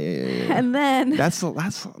 Yeah. And then That's not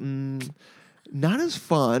as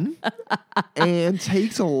fun and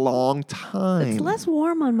takes a long time. it's less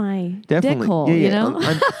warm on my Definitely. dick hole, you know?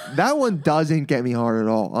 That one doesn't get me hard at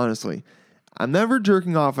all, honestly. I'm never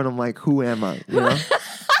jerking off and I'm like, who am I? You know?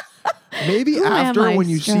 Maybe Who after am I? when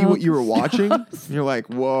you see what you were Strokes. watching, you're like,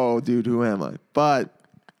 whoa, dude, who am I? But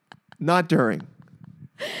not during.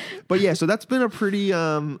 But yeah, so that's been a pretty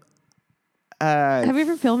Have you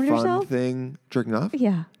ever filmed fun yourself? thing. Jerking off?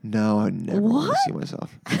 Yeah. No, I never want to What? see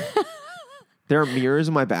myself. There are mirrors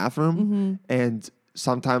in my bathroom, and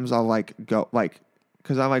sometimes I'll like go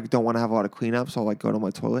because I like don't want to have a lot of cleanup, so I'll like go to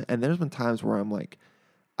my toilet. And there's been times where I'm like,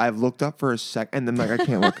 I've looked up for a sec, and then like I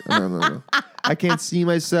can't look. No. I can't see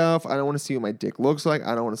myself. I don't want to see what my dick looks like.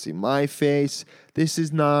 I don't want to see my face. This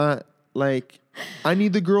is not like I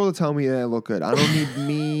need the girl to tell me that I look good. I don't need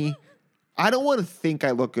me. I don't want to think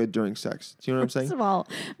I look good during sex. Do you know what I'm saying? First of all,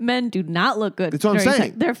 men do not look good. That's what I'm during saying.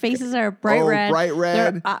 sex. Their faces are bright red. Bright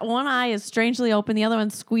red. Their, one eye is strangely open. The other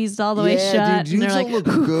one's squeezed all the way shut. Yeah, and dude, they're dudes like,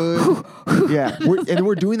 don't look good. Yeah,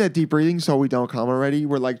 we're doing that deep breathing so we don't come already.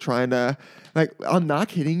 We're like trying to, like, I'm not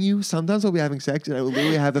kidding you. Sometimes I'll be having sex and I will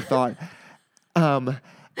literally have the thought,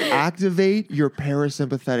 activate your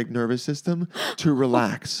parasympathetic nervous system to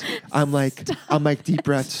relax. I'm like deep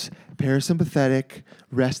breaths, parasympathetic,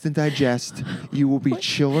 rest and digest. You will be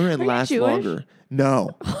chiller and Are you last Jewish? longer. No,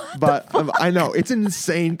 but I know it's an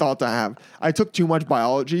insane thought to have. I took too much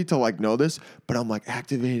biology to like know this, but I'm like,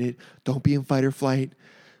 activate it. Don't be in fight or flight.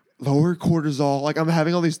 Lower cortisol. Like I'm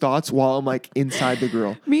having all these thoughts while I'm like inside the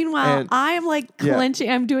girl. Meanwhile, And- I am like clenching.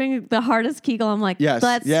 I'm doing the hardest Kegel. I'm like, Yes,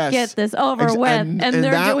 let's yes. get this over with. And and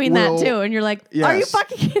they're that doing will- that too. And you're like, are you Yes.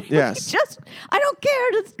 fucking kidding Yes. me? I don't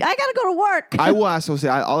care. I got to go to work. I will also say,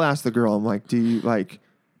 I'll ask the girl. I'm like, do you like?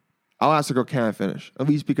 I'll ask the girl, can I finish? At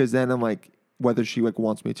least because then I'm like, whether she like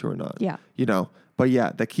wants me to or not. Yeah. You know. But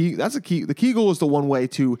yeah, that's a key. The Kegel is the one way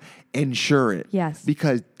to ensure it. Yes.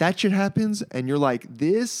 Because that shit happens, and you're like,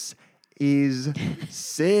 this is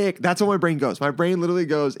sick. That's how my brain goes. My brain literally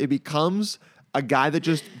goes. It becomes a guy that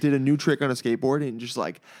just did a new trick on a skateboard, and just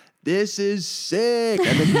like, this is sick,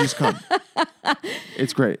 and then you just come.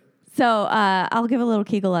 It's great. So I'll give a little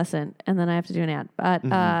Kegel lesson, and then I have to do an ad. But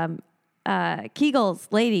Kegels,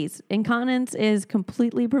 ladies, incontinence is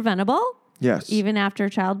completely preventable. Yes. Even after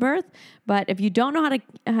childbirth. But if you don't know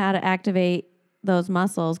how to activate those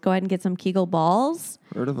muscles, go ahead and get some Kegel balls.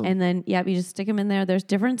 Heard of them. And then, you just stick them in there. There's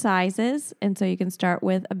different sizes. And so you can start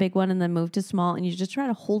with a big one and then move to small. And you just try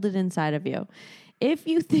to hold it inside of you. If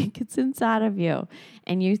you think it's inside of you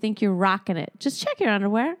and you think you're rocking it, just check your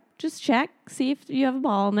underwear. Just check. See if you have a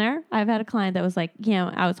ball in there. I've had a client that was like,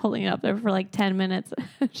 I was holding it up there for like 10 minutes.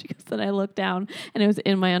 She goes, then I looked down and it was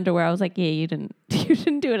in my underwear. I was like, you didn't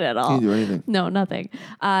do it at all. Didn't do anything. No, nothing.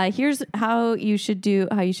 Here's how you should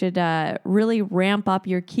really ramp up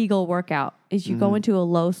your Kegel workout is you go into a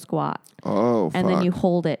low squat. Oh, and then you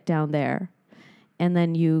hold it down there. And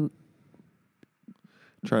then you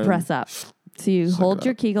press up. So you hold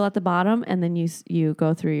your Kegel at the bottom, and then you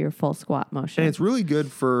go through your full squat motion. And it's really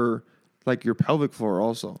good for like your pelvic floor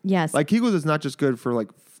also. Yes. Like Kegels is not just good for like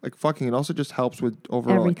fucking. It also just helps with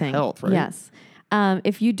overall like, health, right? Yes.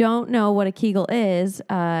 If you don't know what a Kegel is,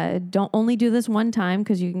 don't only do this one time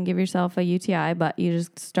because you can give yourself a UTI, but you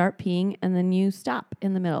just start peeing and then you stop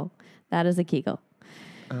in the middle. That is a Kegel.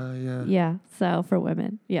 Yeah. Yeah. So for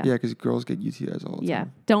women. Yeah. Yeah, because girls get UTIs all the Yeah.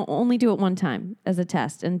 time. Don't only do it one time as a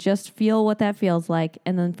test and just feel what that feels like.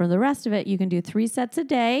 And then for the rest of it, you can do 3 sets a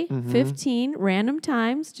day, 15 random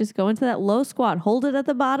times. Just go into that low squat, hold it at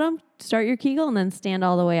the bottom, start your Kegel, and then stand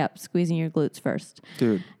all the way up, squeezing your glutes first.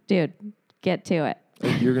 Dude, Get to it.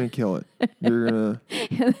 you're going to kill it. You're going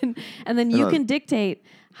to... and then you can dictate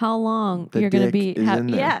how long The you're going to dick be. is in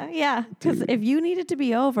there. Yeah. Because if you need it to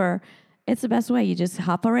be over, it's the best way. You just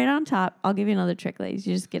hop right on top. I'll give you another trick, ladies.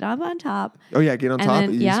 You just get up on top. Oh, yeah, get on top.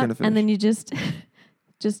 Then, You're just going to finish. and then you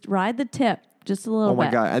just ride the tip just a little bit. Oh,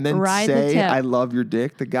 my God. And then ride the say, tip. I love your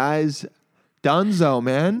dick. The guy's donezo,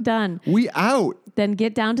 man. Done. We out. Then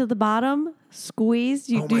get down to the bottom, squeeze,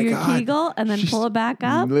 you Oh do my your God. Kegel, and then She's pull it back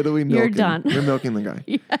up. Literally milking. You're done. You're milking the guy.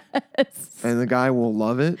 Yes. And the guy will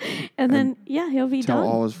love it. And then, he'll be Tell done.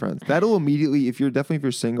 all his friends. That'll immediately, if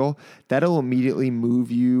you're single, that'll immediately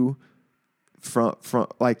move you from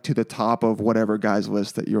like to the top of whatever guy's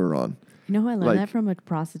list that you're on. You know who I learned like- that from? A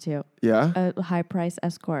prostitute. Yeah? A high price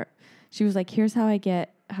escort. She was like, here's how I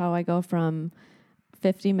go from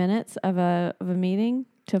 50 minutes of a meeting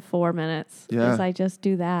to 4 minutes. Yeah. As I just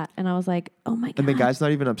do that. And I was like, oh my God. And the guy's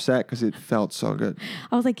not even upset because it felt so good.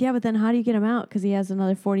 I was like, yeah, but then how do you get him out? Because he has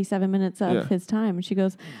another 47 minutes of his time. And she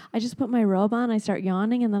goes, I just put my robe on, I start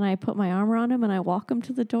yawning, and then I put my arm around him and I walk him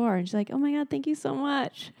to the door. And she's like, oh my God, thank you so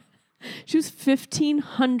much. She was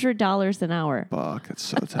 $1,500 an hour. Fuck, that's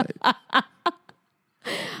so tight. I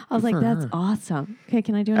was like, that's awesome. Okay,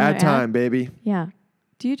 can I do another ad time, baby. Yeah.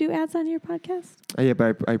 Do you do ads on your podcast? Yeah,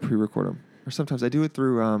 but I pre-record them. Or sometimes I do it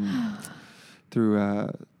through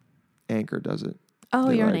Anchor does it. Oh,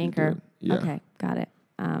 They you're an let you do Anchor. it. Yeah. Okay, got it.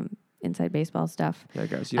 Inside baseball stuff. Yeah,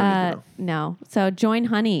 guys, you don't need to know. No. So join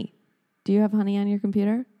Honey. Do you have Honey on your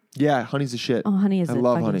computer? Yeah, Honey's the shit. Oh, Honey is I the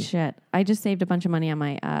love fucking Honey. shit. I just saved a bunch of money on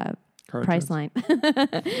my Priceline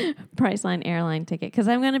Priceline airline ticket because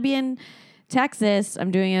I'm going to be in Texas.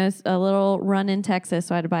 I'm doing a little run in Texas,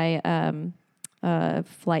 so I had to buy a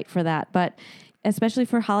flight for that. But especially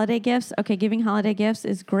for holiday gifts, okay, giving holiday gifts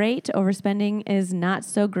is great. Overspending is not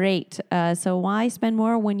so great. So why spend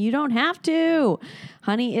more when you don't have to?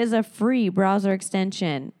 Honey is a free browser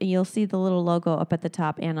extension. You'll see the little logo up at the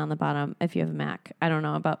top and on the bottom if you have a Mac. I don't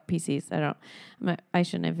know about PCs. I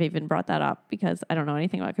shouldn't have even brought that up because I don't know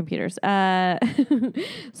anything about computers.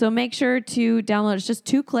 So make sure to download. It's just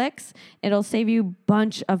 2 clicks. It'll save you a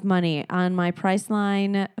bunch of money. On my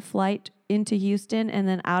Priceline flight into Houston and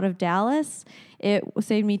then out of Dallas, it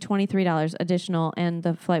saved me $23 additional, and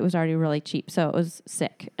the flight was already really cheap, so it was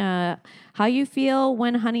sick. How you feel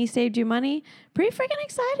when Honey saved you money? Pretty freaking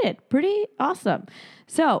excited. Pretty awesome.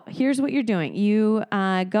 So here's what you're doing. You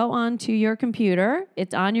go onto your computer.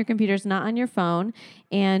 It's on your computer. It's not on your phone.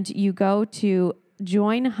 And you go to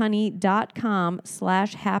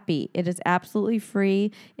joinhoney.com/happy. It is absolutely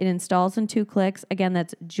free. It installs in 2 clicks. Again,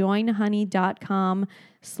 that's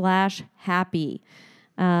joinhoney.com/happy.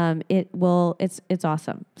 It's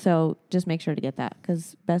awesome. So just make sure to get that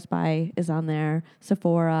because Best Buy is on there,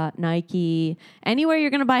 Sephora, Nike, anywhere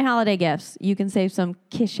you're going to buy holiday gifts, you can save some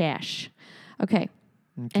kishash. Okay.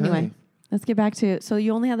 Anyway, let's get back to, so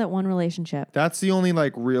you only have that one relationship. That's the only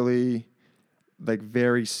really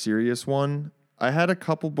very serious one. I had a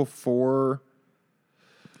couple before.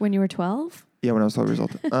 When you were 12? Yeah, when I was 12 years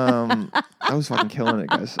old. I was fucking killing it,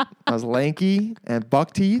 guys. I was lanky and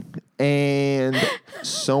buck teeth and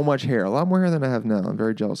so much hair. A lot more hair than I have now. I'm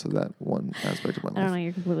very jealous of that one aspect of my life. I don't know.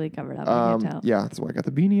 You're completely covered up. I can't tell. Yeah, that's why I got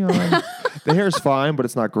the beanie on. The hair is fine, but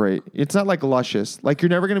it's not great. It's not luscious. You're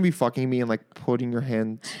never going to be fucking me and putting your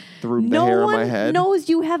hand through the hair on my head. No one knows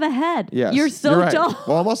you have a head. Yes, you're so right. tall.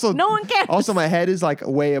 Well, I'm also no one cares. Also, my head is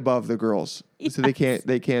way above the girls, so they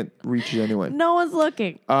can't reach it anyway. No one's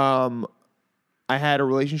looking. I had a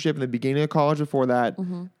relationship in the beginning of college before that,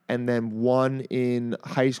 and then one in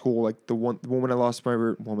high school. The woman I lost my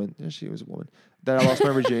woman. Yeah, she was a woman that I lost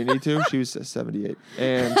my virginity to. She was 78,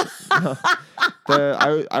 and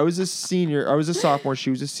I was a senior. I was a sophomore. She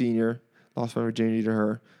was a senior. Lost my virginity to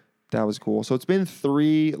her. That was cool. So it's been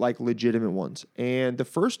 3 legitimate ones, and the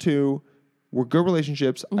first 2 were good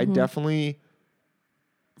relationships. I definitely.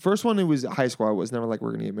 First one, it was high school. I was never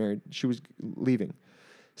we're gonna get married. She was leaving.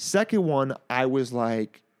 Second one, I was I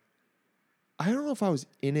don't know if I was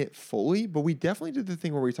in it fully, but we definitely did the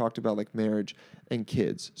thing where we talked about marriage and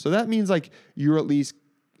kids. So that means you're at least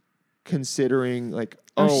considering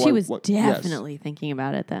she was definitely thinking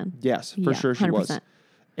about it then. Yes, for sure she 100%. Was.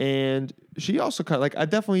 And she also I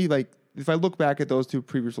definitely if I look back at those 2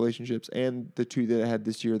 previous relationships and the 2 that I had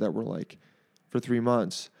this year that were for 3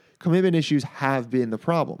 months, commitment issues have been the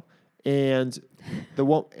problem. And the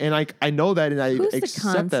one, and I know that, and I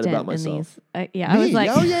accept that about myself. I Me? was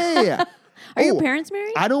Oh yeah. Are your parents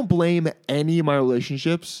married? I don't blame any of my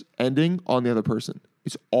relationships ending on the other person.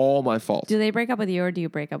 It's all my fault. Do they break up with you, or do you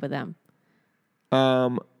break up with them? I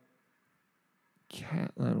don't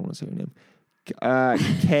want to say her name.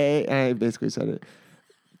 I basically said it.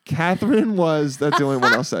 Catherine was. That's the only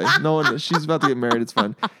one I'll say. No one. She's about to get married. It's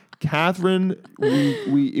fine. Catherine,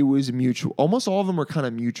 it was mutual. Almost all of them were kind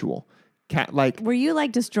of mutual. Were you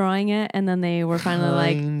destroying it, and then they were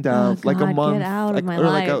finally kind of God, a month, get out of my or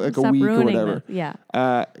life, a Stop week or whatever. This.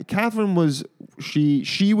 Yeah. Catherine was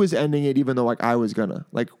she was ending it, even though I was gonna.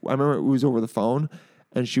 I remember it was over the phone,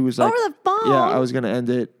 and she was over the phone. Yeah, I was gonna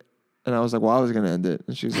end it, and I was like, well, I was gonna end it,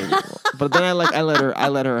 and she was like, well. But then I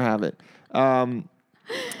let her have it.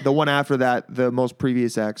 The one after that, the most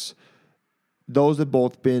previous ex. Those have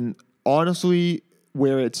both been, honestly,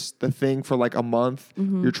 where it's the thing for a month.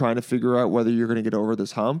 You're trying to figure out whether you're going to get over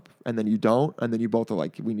this hump, and then you don't, and then you both are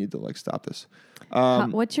we need to stop this.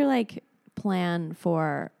 What's your plan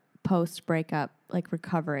for post breakup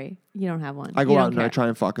recovery? You don't have one. I go out and I try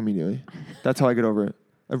and fuck immediately. That's how I get over it.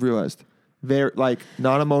 I've realized Very like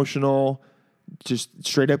not emotional, just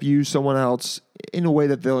straight up use someone else in a way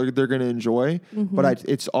that they're going to enjoy. Mm-hmm. But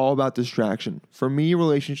it's all about distraction. For me,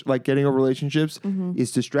 relationship like getting over relationships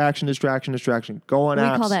is distraction. Go on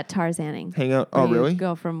apps. We call that Tarzaning. Hang out. Oh, really?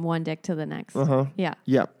 Go from one dick to the next. Yeah.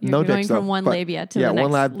 Yeah. You're No going dicks, from though. one But labia to the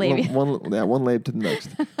next labia. One lab to the next.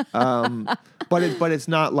 But it's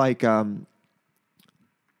not like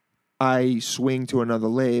I swing to another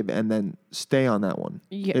lab and then stay on that one.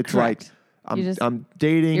 Yeah, it's correct. like I'm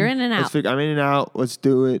dating. You're in and out. I'm in and out. Let's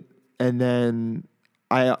do it. And then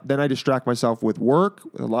I distract myself with work,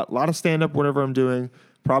 with a lot of stand up, whatever I'm doing,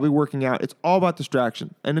 probably working out. It's all about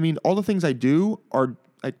distraction. And I mean, all the things I do are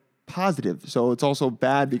like positive. So it's also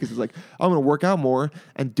bad because it's like I'm going to work out more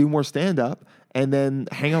and do more stand up and then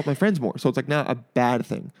hang out with my friends more. So it's like not a bad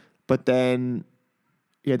thing. But then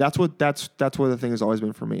yeah, that's what the thing has always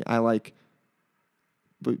been for me. I like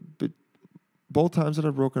but both times that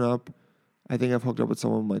I've broken up, I think I've hooked up with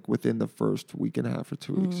someone like within the first week and a half or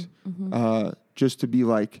 2 weeks. Just to be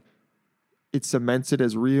like, it cements it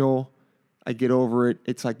as real. I get over it.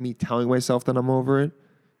 It's like me telling myself that I'm over it.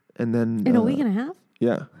 And then in a week and a half?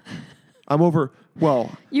 Yeah. I'm over.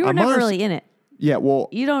 Well, you were never really in it. Yeah. Well,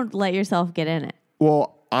 you don't let yourself get in it.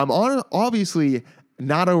 Well, I'm obviously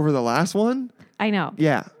not over the last one. I know.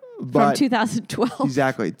 Yeah. From 2012.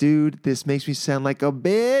 Exactly. Dude, this makes me sound like a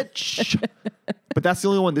bitch. But that's the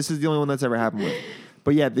only one. This is the only one that's ever happened with.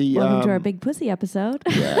 But yeah, welcome to our big pussy episode.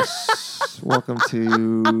 Yes. Welcome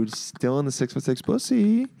to Still in the 6'6"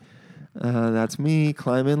 Pussy. That's me.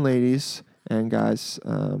 Climb in, ladies and guys.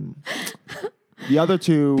 The other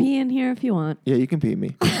two. Pee in here if you want. Yeah, you can pee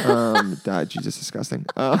me. Jesus, disgusting.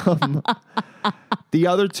 The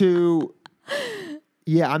other two.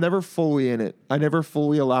 Yeah, I'm never fully in it. I never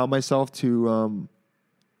fully allow myself to.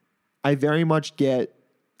 I very much get,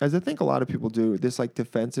 as I think a lot of people do, this like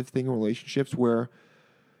defensive thing in relationships where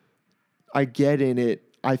I get in it.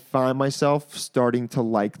 I find myself starting to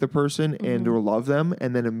like the person and or love them,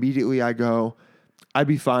 and then immediately I go, I'd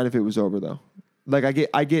be fine if it was over though. Like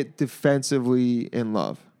I get defensively in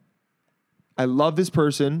love. I love this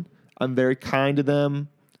person. I'm very kind to them.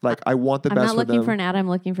 Like I want the best for them. I'm not looking for an ad. I'm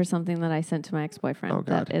looking for something that I sent to my ex-boyfriend. Oh,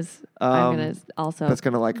 God. That is, I'm gonna also. That's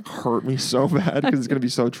gonna like hurt me so bad because it's gonna be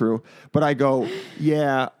so true. But I go,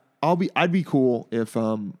 yeah, I'd be cool if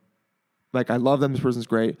like I love them. This person's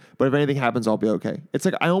great. But if anything happens, I'll be okay. It's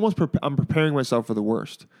like I'm preparing myself for the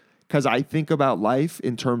worst because I think about life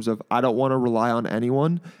in terms of I don't want to rely on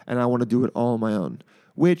anyone and I want to do it all on my own,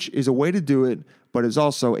 which is a way to do it, but is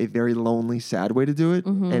also a very lonely, sad way to do it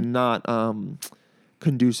and not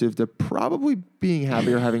conducive to probably being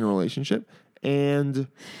happy or having a relationship. And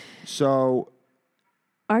so,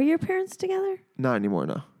 are your parents together? Not anymore,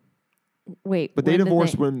 no. Wait, but they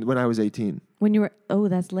divorced when I was 18. When you were,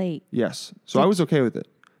 that's late. Yes, so I was okay with it,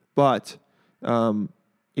 but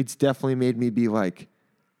it's definitely made me be like,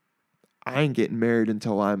 I ain't getting married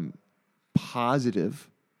until I'm positive.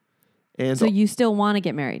 And so you still want to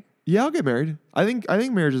get married? Yeah, I'll get married. I think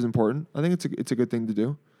marriage is important. I think it's a good thing to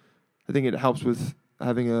do. I think it helps with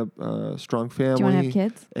having a strong family. Do you want to have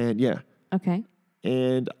kids? And yeah. Okay.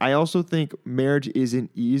 And I also think marriage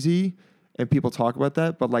isn't easy, and people talk about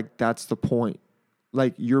that, but like that's the point.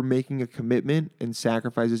 Like you're making a commitment and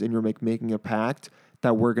sacrifices, and you're making a pact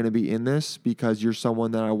that we're going to be in this because you're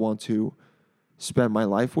someone that I want to spend my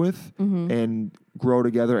life with and grow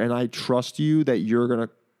together. And I trust you that you're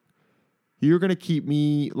gonna keep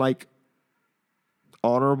me like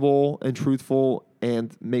honorable and truthful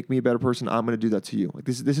and make me a better person. I'm going to do that to you. Like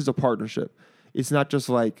this is a partnership. It's not just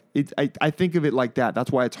like I think of it like that.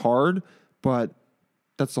 That's why it's hard, but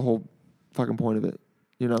that's the whole fucking point of it,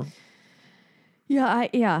 you know?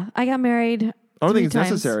 Yeah, I got married. I don't think it's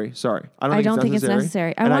necessary. Sorry. I don't think it's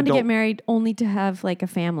necessary. I wanted to get married only to have like a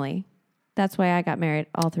family. That's why I got married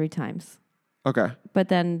all 3 times. Okay. But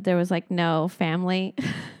then there was like no family.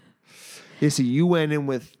 Yeah, see, you went in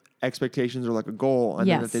with expectations or like a goal, and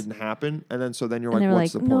then that didn't happen, and then you're like,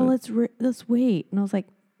 what's the point? No, let's wait. And I was like,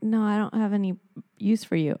 no, I don't have any use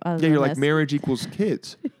for you. Yeah, you're like marriage equals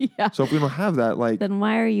kids. Yeah. So if we don't have that, like, then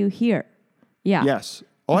why are you here? Yeah. Yes.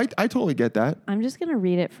 Oh, I totally get that. I'm just gonna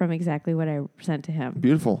read it from exactly what I sent to him.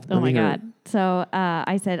 Beautiful. Oh my God. So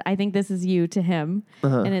I said, I think this is you to him,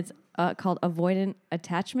 and it's called avoidant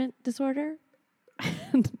attachment disorder.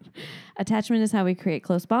 Attachment is how we create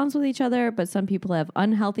close bonds with each other, but some people have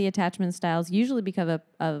unhealthy attachment styles, usually because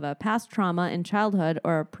of a past trauma in childhood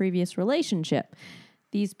or a previous relationship.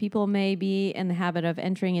 These people may be in the habit of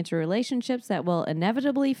entering into relationships that will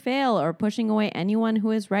inevitably fail or pushing away anyone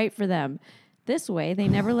who is right for them. This way, they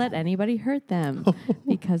never let anybody hurt them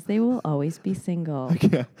because they will always be single. I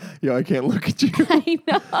can't look at you. I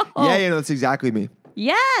know. Yeah, that's exactly me.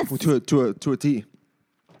 Yes. To a T.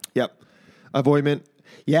 Yep. Avoidant.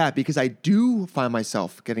 Yeah, because I do find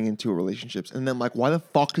myself getting into relationships, and then I'm like, why the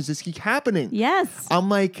fuck does this keep happening? Yes. I'm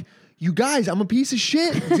like, you guys, I'm a piece of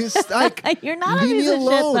shit. Just like, you're not leave a piece me of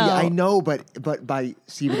alone. shit, though. Yeah, I know, but but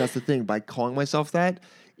that's the thing. By calling myself that,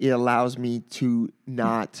 it allows me to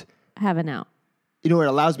not have an out. It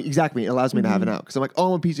allows me to have an out, because I'm like,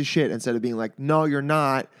 oh, I'm a piece of shit, instead of being like, no, you're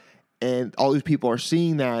not, and all these people are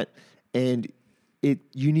seeing that, and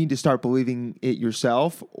you need to start believing it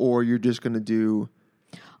yourself, or you're just gonna do.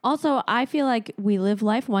 Also, I feel like we live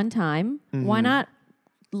life one time. Mm-hmm. Why not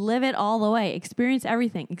live it all the way? Experience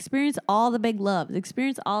everything. Experience all the big loves.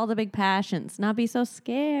 Experience all the big passions. Not be so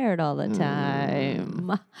scared all the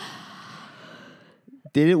time.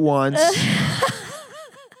 Did it once.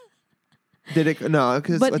 Did it? No,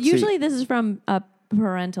 because but usually this is from a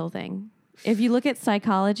parental thing. If you look at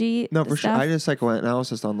psychology, no, for sure. I did a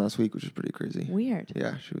psychoanalysis on last week, which is pretty crazy. Weird.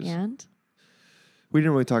 Yeah, she was. And we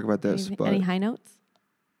didn't really talk about this, but any high notes?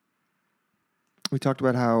 We talked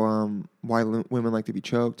about how why women like to be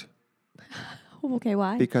choked. Okay,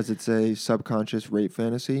 why? Because it's a subconscious rape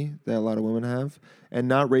fantasy that a lot of women have, and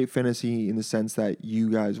not rape fantasy in the sense that you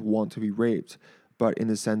guys want to be raped, but in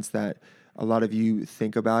the sense that a lot of you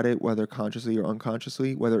think about it, whether consciously or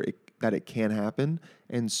unconsciously, that it can happen.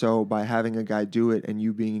 And so by having a guy do it and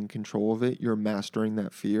you being in control of it, you're mastering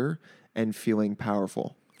that fear and feeling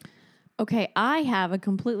powerful. Okay, I have a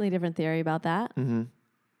completely different theory about that. Mm-hmm.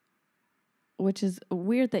 Which is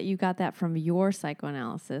weird that you got that from your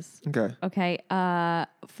psychoanalysis. Okay.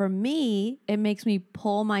 For me, it makes me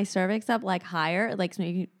pull my cervix up like higher. It makes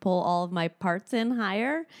me pull all of my parts in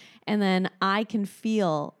higher. And then I can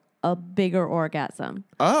feel a bigger orgasm.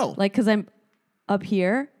 Oh. Like, because I'm up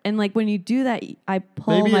here. And like when you do that, I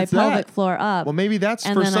pull my pelvic floor up. Well, maybe that's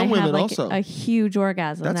for some women also. A huge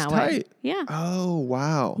orgasm that's that tight. way. Yeah. Oh,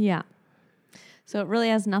 wow. Yeah. So it really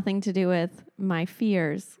has nothing to do with my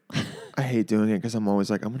fears. I hate doing it because I'm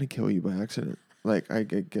always like, I'm going to kill you by accident. Like, I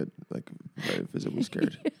get like very visibly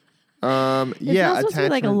scared. It's not supposed to be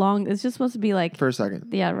like a long. It's just supposed to be like for a second.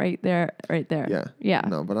 Yeah, right there. Yeah.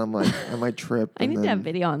 No, but I'm like, I might trip. I need to have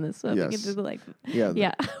video on this so we can do like. Yeah.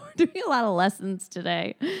 We're doing a lot of lessons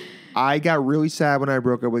today. I got really sad when I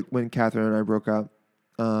broke up when Catherine and I broke up,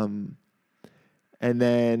 and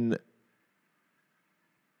then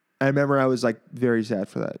I remember I was like very sad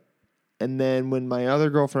for that. And then when my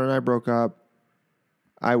other girlfriend and I broke up,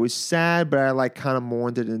 I was sad, but I like kind of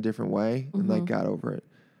mourned it in a different way and like got over it.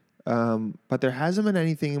 But there hasn't been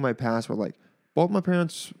anything in my past where like both my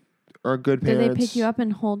parents are good parents. Did they pick you up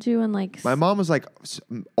and hold you and like? My mom was like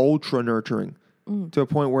ultra nurturing to a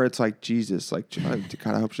point where it's like, Jesus, like,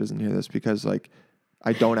 God, I hope she doesn't hear this, because like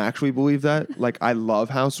I don't actually believe that. Like, I love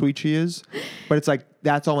how sweet she is, but it's like,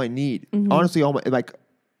 that's all I need. Honestly,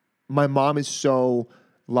 my mom is so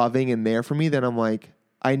loving and there for me that I'm like,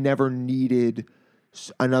 I never needed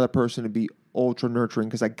another person to be ultra nurturing,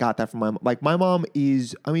 because I got that from my mom. Like, my mom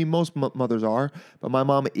is, I mean, most mothers are, but my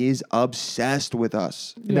mom is obsessed with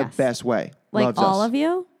us in the best way. Like Loves all us. of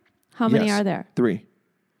you? How many are there? 3.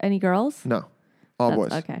 Any girls? No. All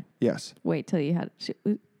boys. Okay. Yes. Wait till you had,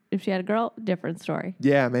 if she had a girl, different story.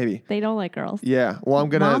 Yeah, maybe. They don't like girls. Yeah. Well,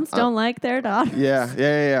 Moms don't like their daughters.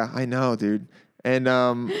 Yeah. I know, dude. And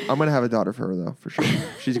I'm going to have a daughter for her, though, for sure.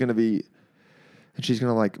 She's going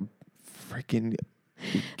to like freaking...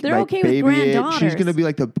 They're like, okay with granddaughters. She's going to be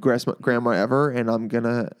like the best grandma ever,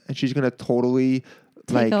 and she's going to totally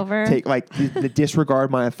take over. Take like the disregard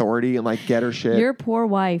my authority and like get her shit. Your poor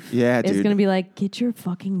wife is going to be like, get your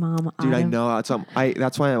fucking mom Dude, I know.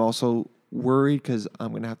 That's why I'm also worried, because I'm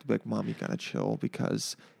going to have to be like, Mom, you got to chill,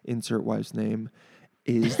 because insert wife's name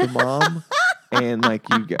is the mom. And like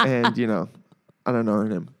you know, I don't know her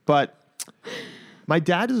name, but my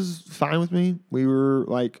dad is fine with me. We were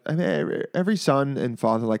like, I mean, every son and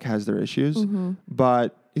father like has their issues,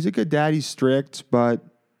 but he's a good dad. He's strict, but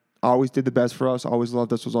always did the best for us. Always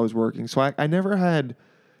loved us. Was always working. So I never had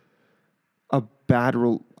a bad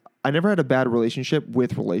relationship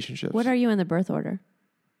with relationships. What are you in the birth order?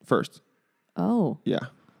 First. Oh. Yeah.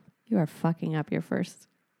 You are fucking up your first.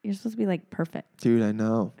 You're supposed to be like perfect. Dude, I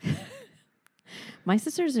know. My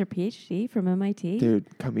sister's a PhD from MIT.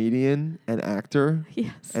 Dude, comedian and actor.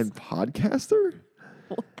 Yes. And podcaster.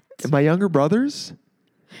 What? And my younger brothers,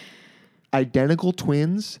 identical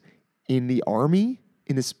twins in the Army,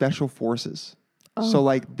 in the Special Forces. Oh. So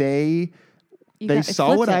like they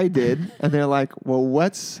saw what I did, and they're like, well,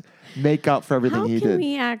 let's make up for everything he did. How can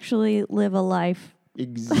we actually live a life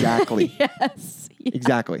Exactly. Yes. Yeah.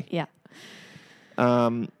 Exactly. Yeah.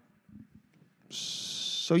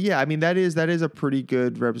 So yeah, I mean that is a pretty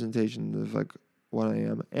good representation of like what I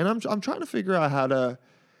am, and I'm trying to figure out how to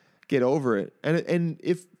get over it. And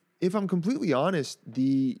if I'm completely honest,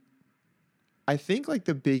 I think like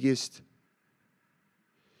the biggest.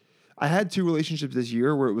 I had 2 relationships this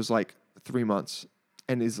year where it was like 3 months,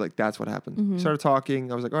 and it's like that's what happened. Mm-hmm. Started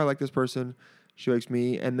talking. I was like, oh, I like this person. She likes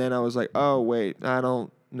me, and then I was like, oh wait, I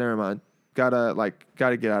don't. Never mind. Gotta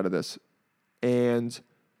get out of this, and.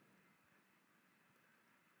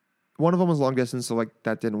 One of them was long distance, so like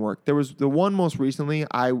that didn't work. There was the one most recently.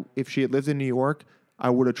 If she had lived in New York, I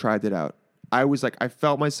would have tried it out. I was like, I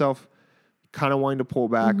felt myself kind of wanting to pull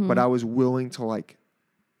back, but I was willing to like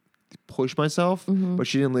push myself. But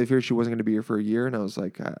she didn't live here; she wasn't going to be here for a year, and I was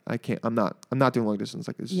like, I can't. I'm not doing long distance.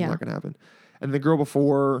 Like this is not going to happen. And the girl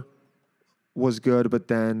before was good, but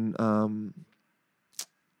then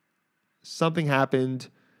something happened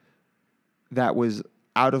that was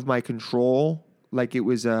out of my control. Like it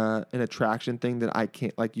was an attraction thing that I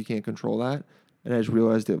can't, like you can't control that. And I just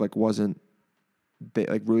realized it like wasn't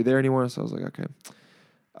like really there anymore. So I was like, okay.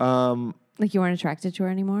 Like you weren't attracted to her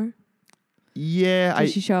anym's Yeah. Did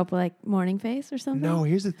she show up with like morning face or something? No,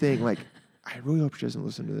 here's the thing. Like, I really hope she doesn't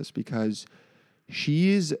listen to this because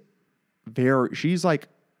she's like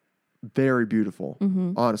very beautiful,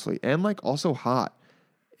 honestly. And like also hot.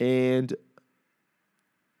 And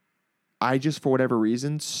I just, for whatever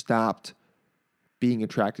reason, stopped being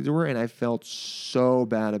attracted to her, and I felt so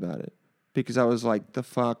bad about it because I was like, "The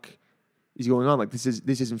fuck is going on? Like, this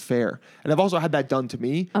isn't fair." And I've also had that done to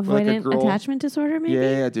me. Avoidant attachment disorder, maybe.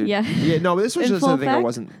 Yeah, dude. Yeah. No, but this was just something I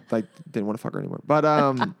wasn't like didn't want to fuck her anymore. But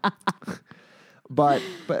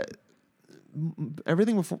but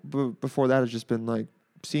everything before that has just been like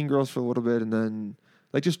seeing girls for a little bit and then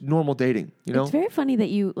like just normal dating. You know, it's very funny that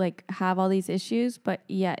you like have all these issues, but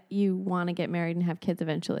yet you want to get married and have kids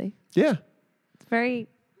eventually. Yeah. Very,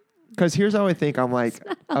 because here's how I think. I'm like,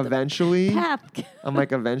 eventually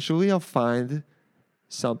I'll find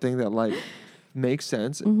something that like makes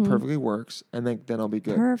sense, perfectly works, and then I'll be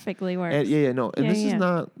good. Perfectly works. And, no, and this is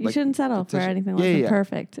not. You shouldn't settle for anything less than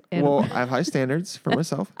perfect. Well, I have high standards for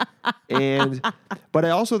myself, but I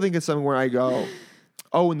also think it's something where I go,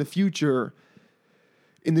 oh, in the future,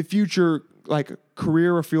 like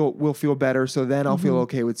career will feel better, so then I'll feel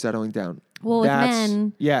okay with settling down. Well,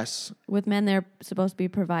 with men, they're supposed to be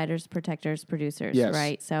providers, protectors, producers,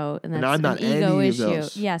 right? So, and that's I'm not an ego any issue. Of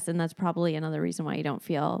those. Yes, and that's probably another reason why you don't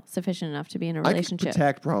feel sufficient enough to be in a relationship. I could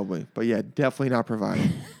protect probably, but yeah, definitely not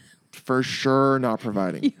providing. For sure, not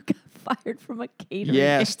providing. You got fired from a catering.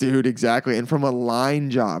 Yes, dude, exactly, and from a line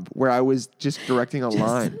job where I was just directing a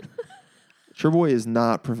line. Sure boy is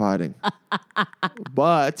not providing,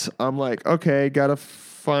 but I'm like, okay, gotta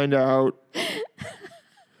find out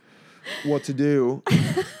what to do.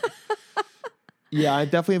 Yeah, I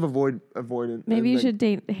definitely have avoidant. Maybe you should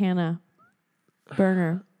date Hannah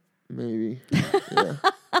Burner. Maybe. Yeah.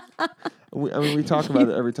 We talk about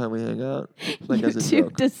it every time we hang out. Like as a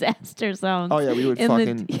joke. Disaster zones. Oh yeah, we would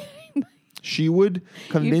fucking. She would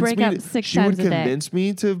convince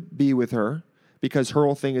me to be with her because her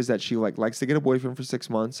whole thing is that she like likes to get a boyfriend for 6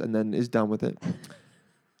 months and then is done with it.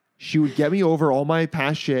 She would get me over all my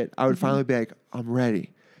past shit. I would finally be like, I'm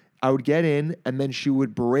ready. I would get in, and then she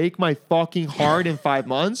would break my fucking heart in 5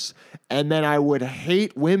 months, and then I would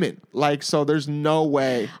hate women. Like, so there's no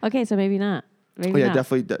way. Okay, so maybe not. Maybe not.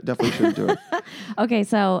 Definitely shouldn't do it. Okay,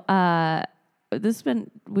 so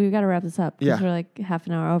we've got to wrap this up because we're like half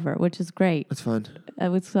an hour over, which is great. That's fun. It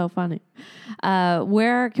was so funny.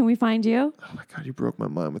 Where can we find you? Oh my God, you broke my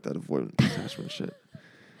mind with that avoidant attachment shit.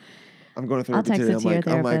 I'm going to therapy I'll text today. it to your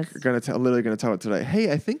therapist. I'm literally gonna tell it today.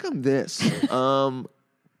 Hey, I think I'm this.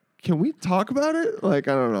 Can we talk about it? Like,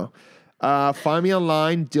 I don't know. Find me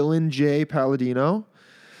online, Dylan J. Palladino.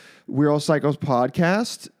 We're All Psychos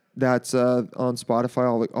podcast. That's on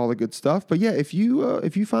Spotify, all the good stuff. But yeah, if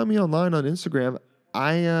you find me online on Instagram,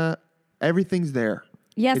 everything's there.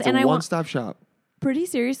 Yes, it's and a one-stop shop. Pretty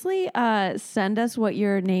seriously, send us what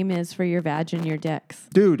your name is for your vag and your dicks.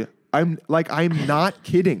 Dude, I'm not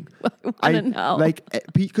kidding. I want to know. Like,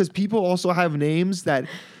 because people also have names that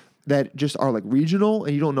just are like regional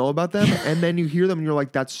and you don't know about them. And then you hear them and you're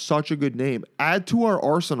like, that's such a good name. Add to our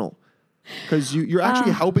arsenal. Because you're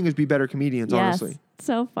actually helping us be better comedians, honestly.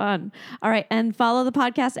 So fun. All right. And follow the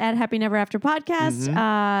podcast at Happy Never After Podcast.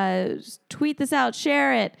 Tweet this out,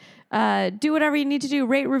 share it. Do whatever you need to do.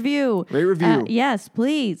 Rate, review. Rate, review. Yes,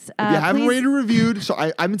 please. If you haven't rated or reviewed, so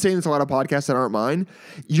I've been saying this on a lot of podcasts that aren't mine.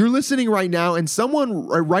 You're listening right now, and someone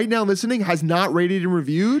right now listening has not rated and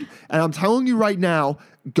reviewed. And I'm telling you right now,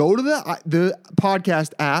 go to the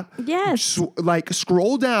podcast app. Yes.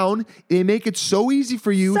 Scroll down. They make it so easy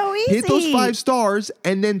for you. So easy. Hit those 5 stars,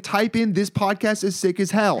 and then type in "This podcast is sick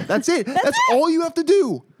as hell." That's it. That's all you have to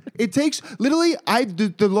do. It takes literally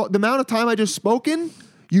the amount of time I just spoken.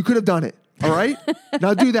 You could have done it. All right?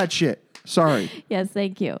 Now do that shit. Sorry. Yes,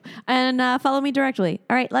 thank you. And follow me directly.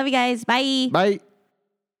 All right. Love you guys. Bye. Bye.